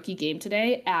a rookie game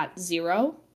today at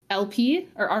 0 LP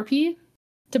or RP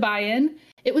to buy in,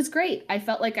 it was great. I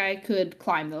felt like I could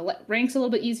climb the ranks a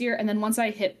little bit easier, and then once I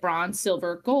hit bronze,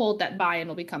 silver, gold, that buy-in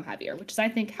will become heavier, which is, I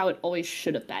think, how it always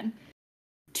should have been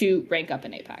to rank up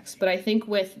in Apex. But I think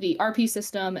with the RP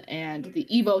system and the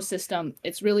Evo system,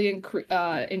 it's really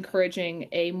encouraging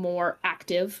a more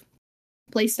active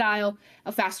play style,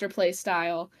 a faster play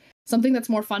style, something that's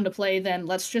more fun to play than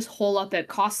let's just hole up at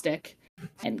Caustic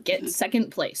and get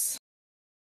second place.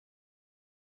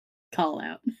 Call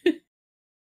out.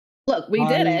 Look, we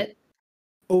did it.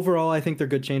 Overall, I think they're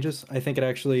good changes. I think it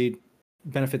actually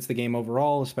benefits the game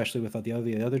overall, especially with the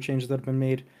other changes that have been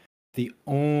made. The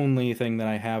only thing that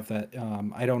I have that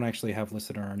I don't actually have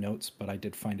listed in our notes, but I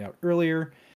did find out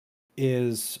earlier,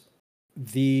 is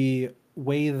the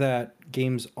way that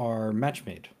games are match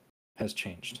made has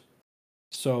changed.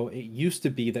 So it used to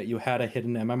be that you had a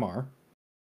hidden MMR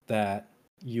that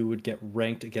you would get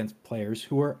ranked against players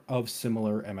who are of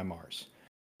similar MMRs.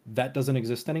 That doesn't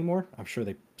exist anymore. I'm sure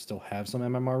they still have some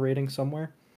MMR rating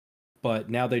somewhere, but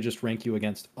now they just rank you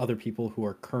against other people who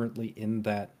are currently in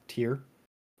that tier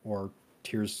or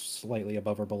tiers slightly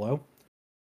above or below.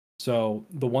 So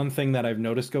the one thing that I've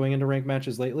noticed going into ranked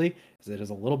matches lately is it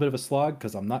is a little bit of a slog,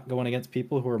 because I'm not going against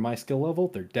people who are my skill level.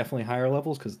 They're definitely higher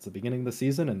levels because it's the beginning of the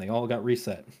season and they all got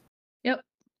reset. Yep.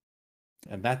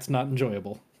 and that's not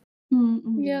enjoyable.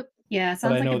 Mm-mm. Yep. Yeah, But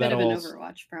sounds I like know a bit of an that'll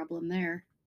Overwatch problem there.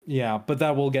 Yeah, but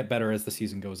that will get better as the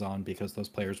season goes on because those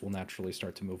players will naturally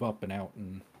start to move up and out.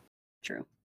 And True.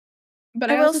 But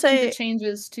I I will also think the say-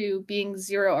 changes to being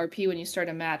 0 RP when you start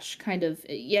a match kind of,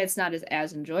 yeah, it's not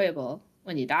as enjoyable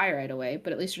when you die right away,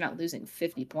 but at least you're not losing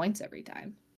 50 points every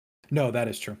time. no, that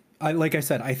is true. Like I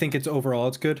said, I think it's overall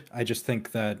it's good. I just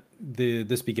think that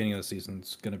this beginning of the season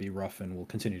is going to be rough and will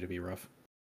continue to be rough.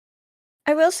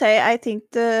 I will say I think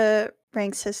the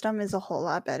rank system is a whole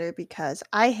lot better because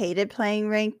I hated playing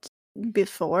ranked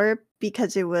before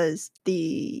because it was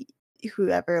the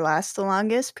whoever lasts the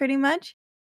longest pretty much.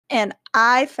 And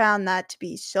I found that to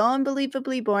be so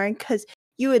unbelievably boring because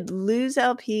you would lose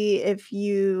LP if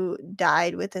you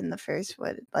died within the first,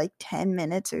 10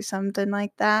 minutes or something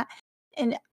like that.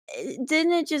 And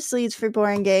didn't it just leads for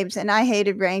boring games? And I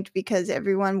hated ranked because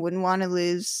everyone wouldn't want to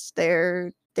lose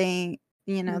their thing,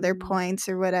 their points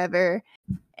or whatever.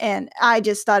 And I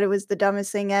just thought it was the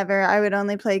dumbest thing ever. I would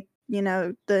only play,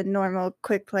 the normal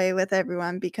quick play with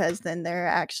everyone because then they're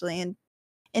actually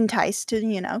enticed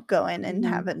to, go in and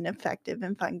have an effective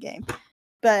and fun game.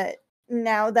 But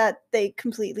now that they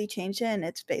completely changed it and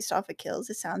it's based off of kills,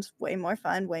 it sounds way more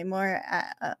fun, way more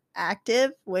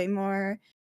active, way more.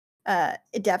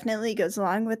 It definitely goes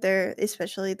along with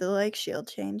especially the shield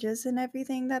changes and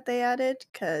everything that they added,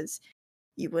 because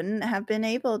you wouldn't have been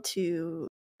able to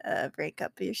break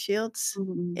up your shields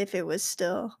if it was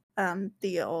still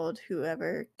the old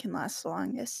whoever can last the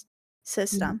longest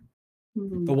system.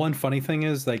 The one funny thing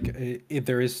is,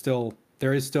 there is still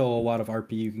a lot of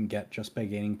RP you can get just by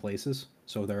gaining places.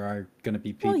 So there are going to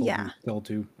be people who still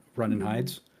do run and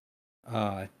hides.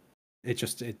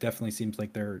 It definitely seems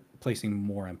like they're placing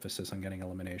more emphasis on getting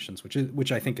eliminations,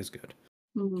 which I think is good.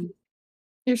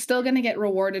 You're still going to get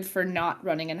rewarded for not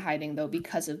running and hiding, though,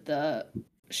 because of the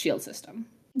shield system.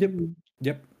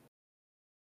 Yep.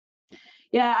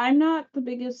 Yeah, I'm not the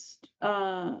biggest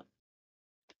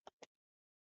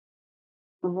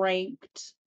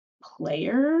ranked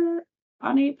player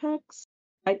on Apex.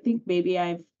 I think maybe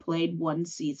I've played one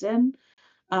season.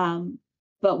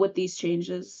 But with these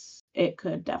changes, it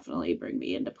could definitely bring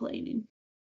me into playing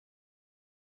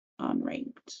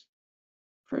unranked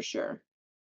for sure.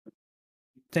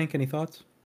 Tank, any thoughts?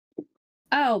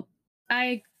 Oh,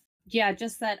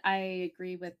 just that I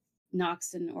agree with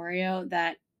Nox and Oreo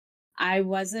that I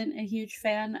wasn't a huge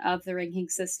fan of the ranking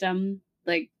system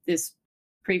like this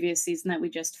previous season that we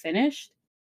just finished,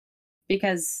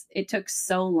 because it took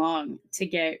so long to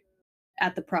get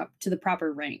at the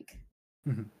proper rank.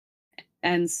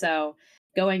 And so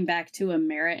going back to a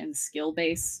merit and skill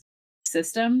based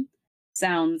system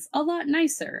sounds a lot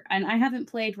nicer. And I haven't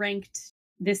played ranked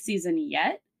this season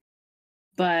yet,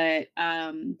 but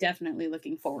definitely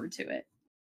looking forward to it.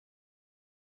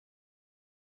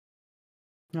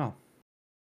 Oh.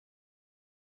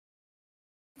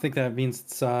 I think that means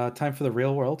it's time for the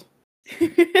real world.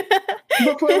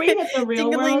 Before we hit the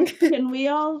real Ding-a-ling. world, can we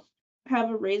all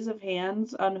have a raise of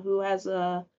hands on who has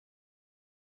a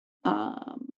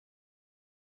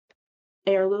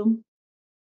heirloom?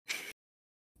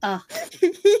 I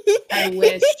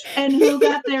wish. And who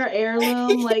got their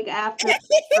heirloom after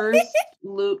the first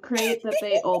loot crate that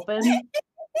they opened?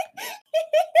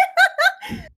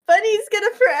 Bunny's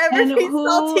gonna forever And be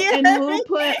salty. who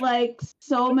put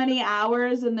so many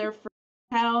hours in their first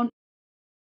account?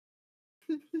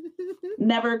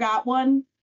 Never got one.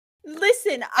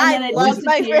 Listen, I love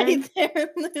my raid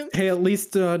heirloom. Hey, at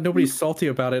least nobody's salty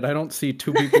about it. I don't see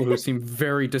two people who seem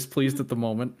very displeased at the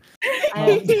moment.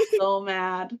 I'm so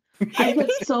mad. I put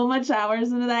so much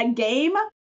hours into that game,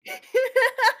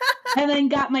 and then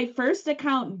got my first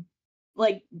account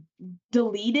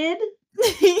deleted.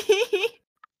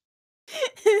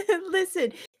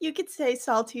 Listen, you could say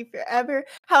salty forever.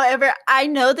 However, I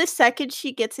know the second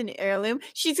she gets an heirloom,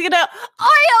 she's gonna, Oreo,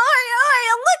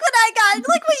 look what I got.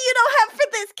 Look what you don't have for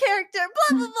this character.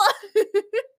 Blah, blah, blah.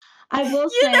 I will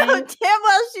You say, know damn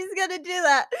well she's gonna do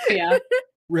that. Yeah.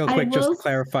 Real quick, just to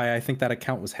clarify, I think that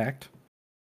account was hacked.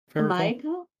 my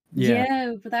account?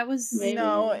 Yeah, but that was Maybe.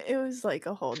 No, it was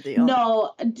a whole deal.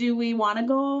 No, do we want to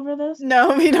go over this?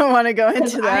 No, we don't want to go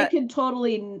into that. I could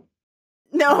totally.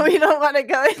 No, we don't want to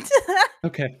go into that.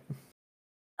 Okay.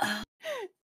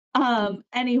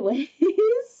 Anyways.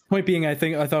 Point being, I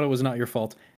thought it was not your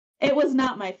fault. It was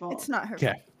not my fault. It's not her Okay.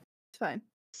 fault. It's fine.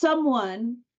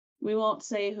 Someone, we won't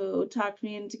say who, talked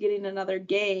me into getting another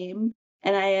game,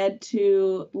 and I had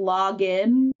to log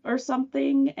in or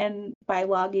something, and by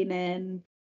logging in...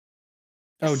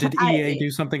 Oh, did EA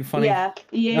do something funny? Yeah,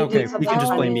 EA okay, did something we can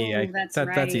just blame funny. EA. That's That's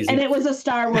right. easy. And it was a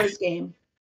Star Wars game.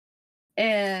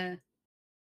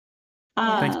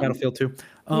 Thanks, Um, Battlefield 2.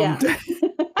 yeah.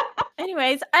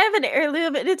 Anyways, I have an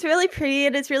heirloom and it's really pretty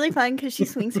and it's really fun because she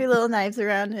swings her little knives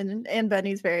around and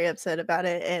Bunny's very upset about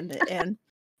it and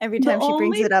every The time she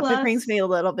brings only it up, it brings plus- me a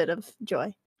little bit of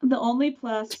joy. The only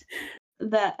plus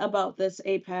that about this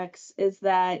Apex is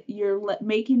that you're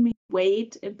making me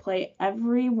wait and play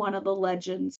every one of the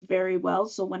legends very well.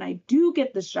 So when I do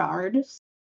get the shards,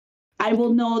 I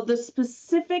will know the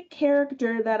specific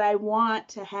character that I want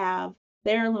to have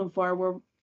the heirloom for. Where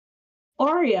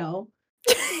Oreo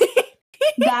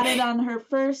got it on her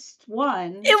first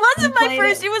one. It wasn't and my played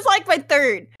first, it was like my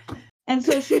third. And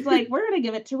so she's like, we're going to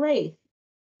give it to Wraith.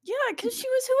 Yeah, because she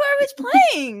was who I was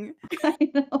playing.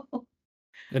 I know.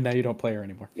 And now you don't play her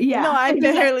anymore. Yeah. No, I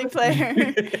barely play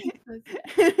her.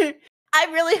 I I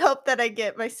really hope that I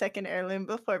get my second heirloom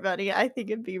before Bunny. I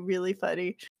think it'd be really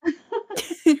funny.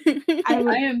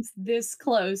 I am this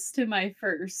close to my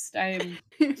first. I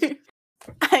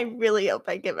really hope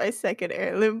I get my second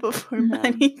heirloom before Yeah.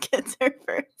 Bunny gets her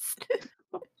first.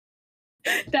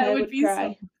 that I would would be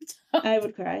cry. so I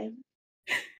would cry.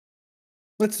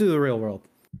 Let's do the real world.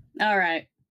 All right.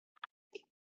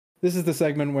 This is the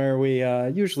segment where we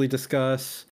usually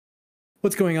discuss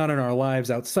what's going on in our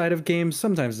lives outside of games.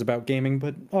 Sometimes it's about gaming,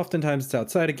 but oftentimes it's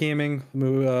outside of gaming.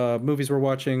 Movies we're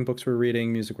watching, books we're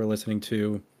reading, music we're listening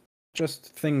to. Just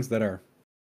things that are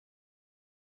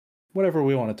whatever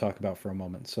we want to talk about for a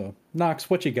moment. So, Knox,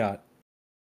 what you got?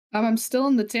 I'm still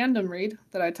in the tandem read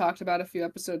that I talked about a few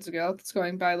episodes ago. It's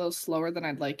going by a little slower than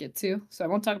I'd like it to, so I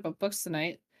won't talk about books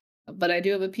tonight. But I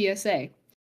do have a PSA.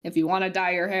 If you want to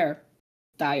dye your hair,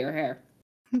 dye your hair.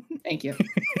 Thank you.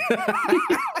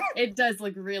 It does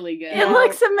look really good. It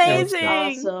looks looks amazing.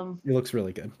 Awesome. It looks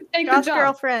really good. Hey, good Josh job.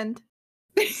 girlfriend.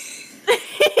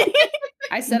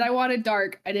 I said I wanted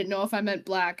dark. I didn't know if I meant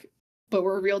black, but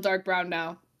we're real dark brown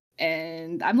now,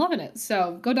 and I'm loving it.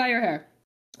 So go dye your hair.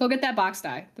 Go get that box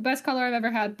dye. The best color I've ever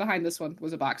had behind this one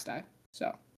was a box dye.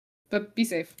 So, but be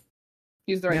safe.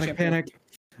 Use the right shampoo. Panic.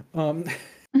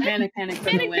 Manic Panic for the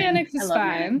Panic win. Panic I is love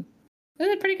fine. Manic.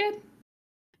 Isn't it pretty good?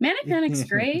 Manic Panic's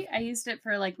great. I used it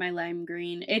for like my lime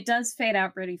green. It does fade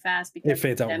out pretty fast because It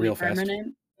fades out real fast.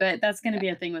 demi-permanent, but that's going to be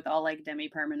a thing with all like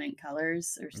demi-permanent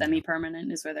colors, or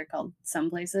semi-permanent is where they're called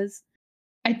some places.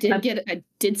 I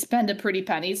did spend a pretty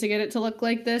penny to get it to look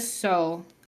like this, so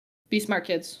be smart,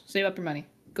 kids. Save up your money.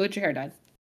 Go get your hair dyed.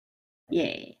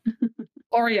 Yeah.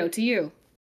 Oreo, to you.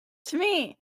 To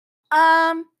me.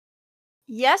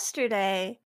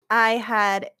 Yesterday I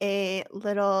had a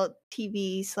little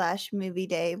TV/movie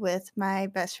day with my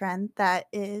best friend that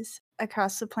is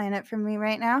across the planet from me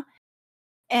right now.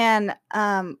 And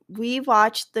we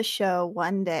watched the show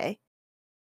one day.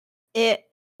 It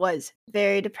was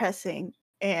very depressing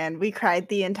and we cried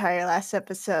the entire last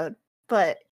episode,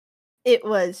 but it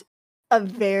was a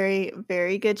very,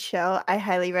 very good show. I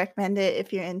highly recommend it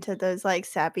if you're into those like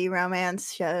sappy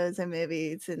romance shows and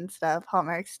movies and stuff,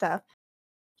 Hallmark stuff.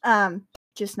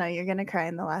 Just know you're gonna cry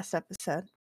in the last episode.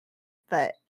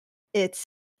 But it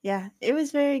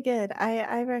was very good.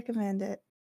 I recommend it.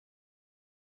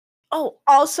 Oh,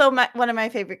 also one of my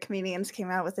favorite comedians came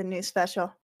out with a new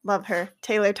special. Love her.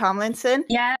 Taylor Tomlinson.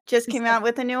 Yeah. Just came out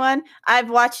with a new one. I've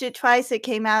watched it twice. It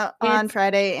came out on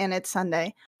Friday and it's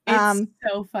Sunday. It's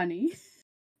so funny.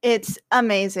 It's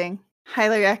amazing.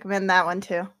 Highly recommend that one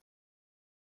too.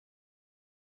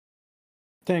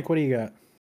 Tank, what do you got?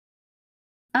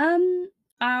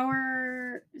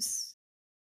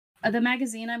 The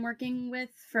magazine I'm working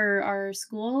with for our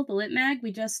school, the Lit Mag,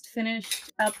 we just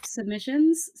finished up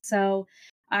submissions, so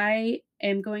I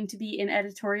am going to be in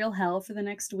editorial hell for the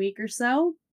next week or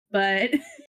so, but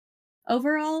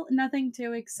overall, nothing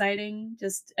too exciting.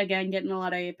 Just, again, getting a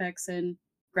lot of Apex and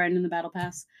grinding the Battle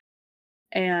Pass,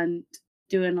 and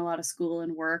doing a lot of school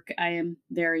and work. I am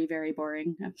very, very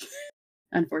boring,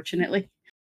 unfortunately.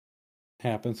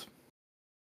 Happens.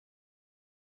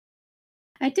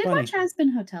 I did Funny. watch Has Been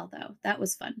Hotel, though. That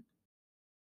was fun.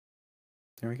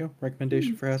 There we go.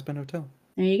 Recommendation for Has Been Hotel.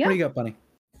 There you go. What do you got, Bunny?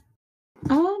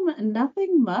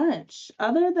 Nothing much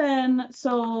other than,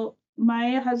 so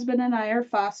my husband and I are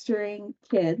fostering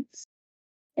kids,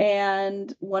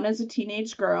 and one is a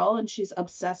teenage girl and she's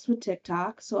obsessed with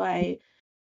TikTok. So I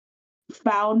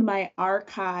found my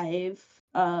archive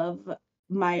of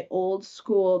my old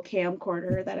school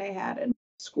camcorder that I had in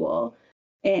school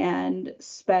and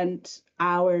spent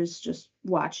hours just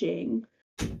watching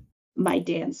my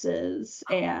dances.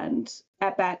 And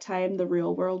at that time, The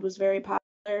Real World was very popular.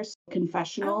 So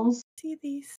confessionals. See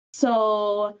these.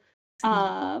 So,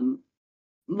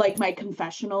 like my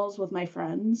confessionals with my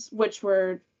friends, which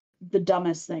were the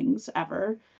dumbest things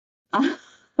ever.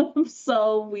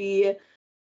 So we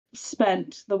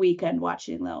spent the weekend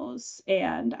watching those,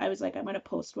 and I was like, I'm gonna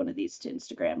post one of these to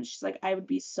Instagram. And she's like, I would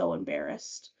be so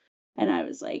embarrassed. And I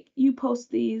was like, you post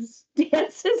these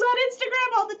dances on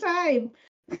Instagram all the time.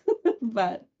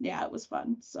 But yeah, it was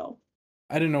fun. So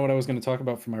I didn't know what I was going to talk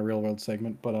about for my real world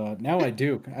segment, but now I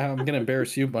do. I'm going to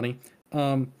embarrass you, Bunny.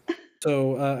 I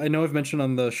know I've mentioned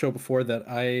on the show before that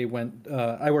I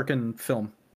work in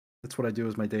film. That's what I do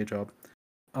as my day job.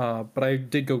 But I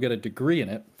did go get a degree in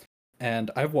it,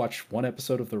 and I've watched one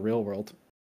episode of The Real World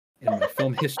in my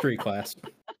film history class.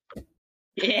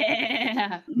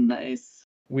 Yeah. nice.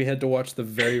 We had to watch the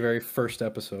very, very first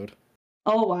episode.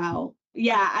 Oh wow.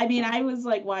 Yeah, I mean, I was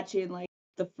like watching like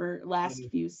the last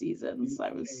few seasons.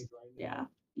 I was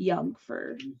young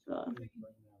for the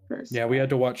first. Yeah, we had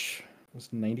to watch. It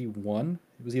was 91.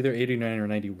 It was either 89 or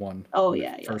 91. Oh when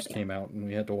yeah, it first came out, and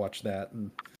we had to watch that and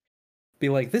be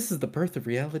like, "This is the birth of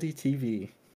reality TV."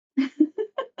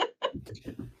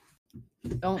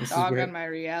 Don't dog on my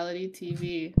reality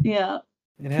TV. Yeah.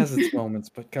 It has its moments,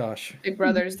 but gosh. Big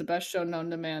Brother is the best show known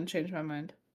to man. Changed my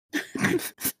mind.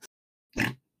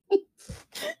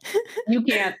 You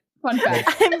can't. Fun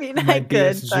fact. I mean, My I could,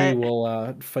 BSG but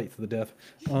will fight to the death.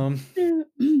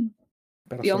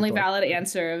 The only valid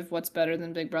answer of what's better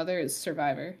than Big Brother is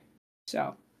Survivor.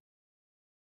 So.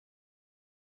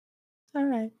 all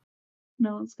right.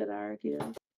 No one's gonna argue.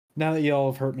 Now that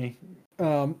y'all have hurt me,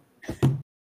 that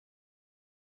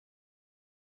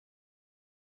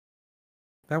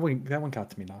one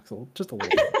got to me, Noxel, just a little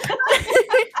bit.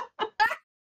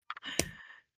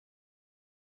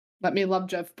 Let me love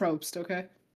Jeff Probst, okay?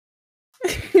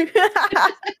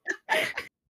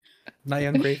 Not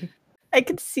young gravy. I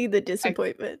could see the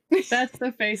disappointment. That's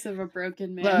the face of a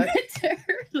broken man. Look.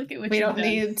 Look at what We you've don't done.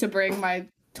 need to bring my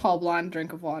tall blonde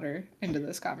drink of water into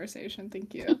this conversation.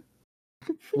 Thank you.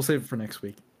 We'll save it for next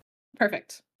week.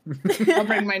 Perfect. I'll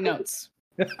bring my notes.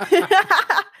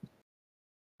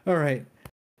 All right.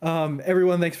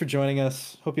 Everyone, thanks for joining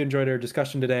us. Hope you enjoyed our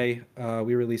discussion today.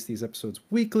 We release these episodes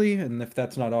weekly, and if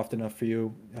that's not often enough for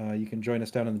you, you can join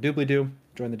us down in the doobly-doo.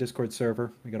 Join the Discord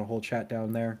server. We got a whole chat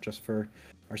down there just for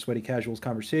our sweaty casuals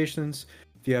conversations.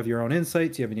 If you have your own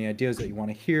insights, you have any ideas that you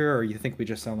want to hear, or you think we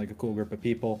just sound like a cool group of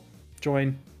people,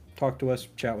 join, talk to us,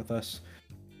 chat with us.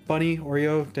 Bunny,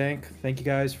 Oreo, Dank, thank you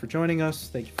guys for joining us.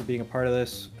 Thank you for being a part of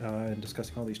this and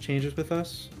discussing all these changes with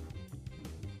us.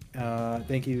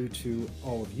 Thank you to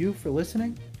all of you for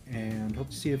listening, and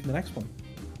hope to see you in the next one.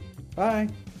 Bye!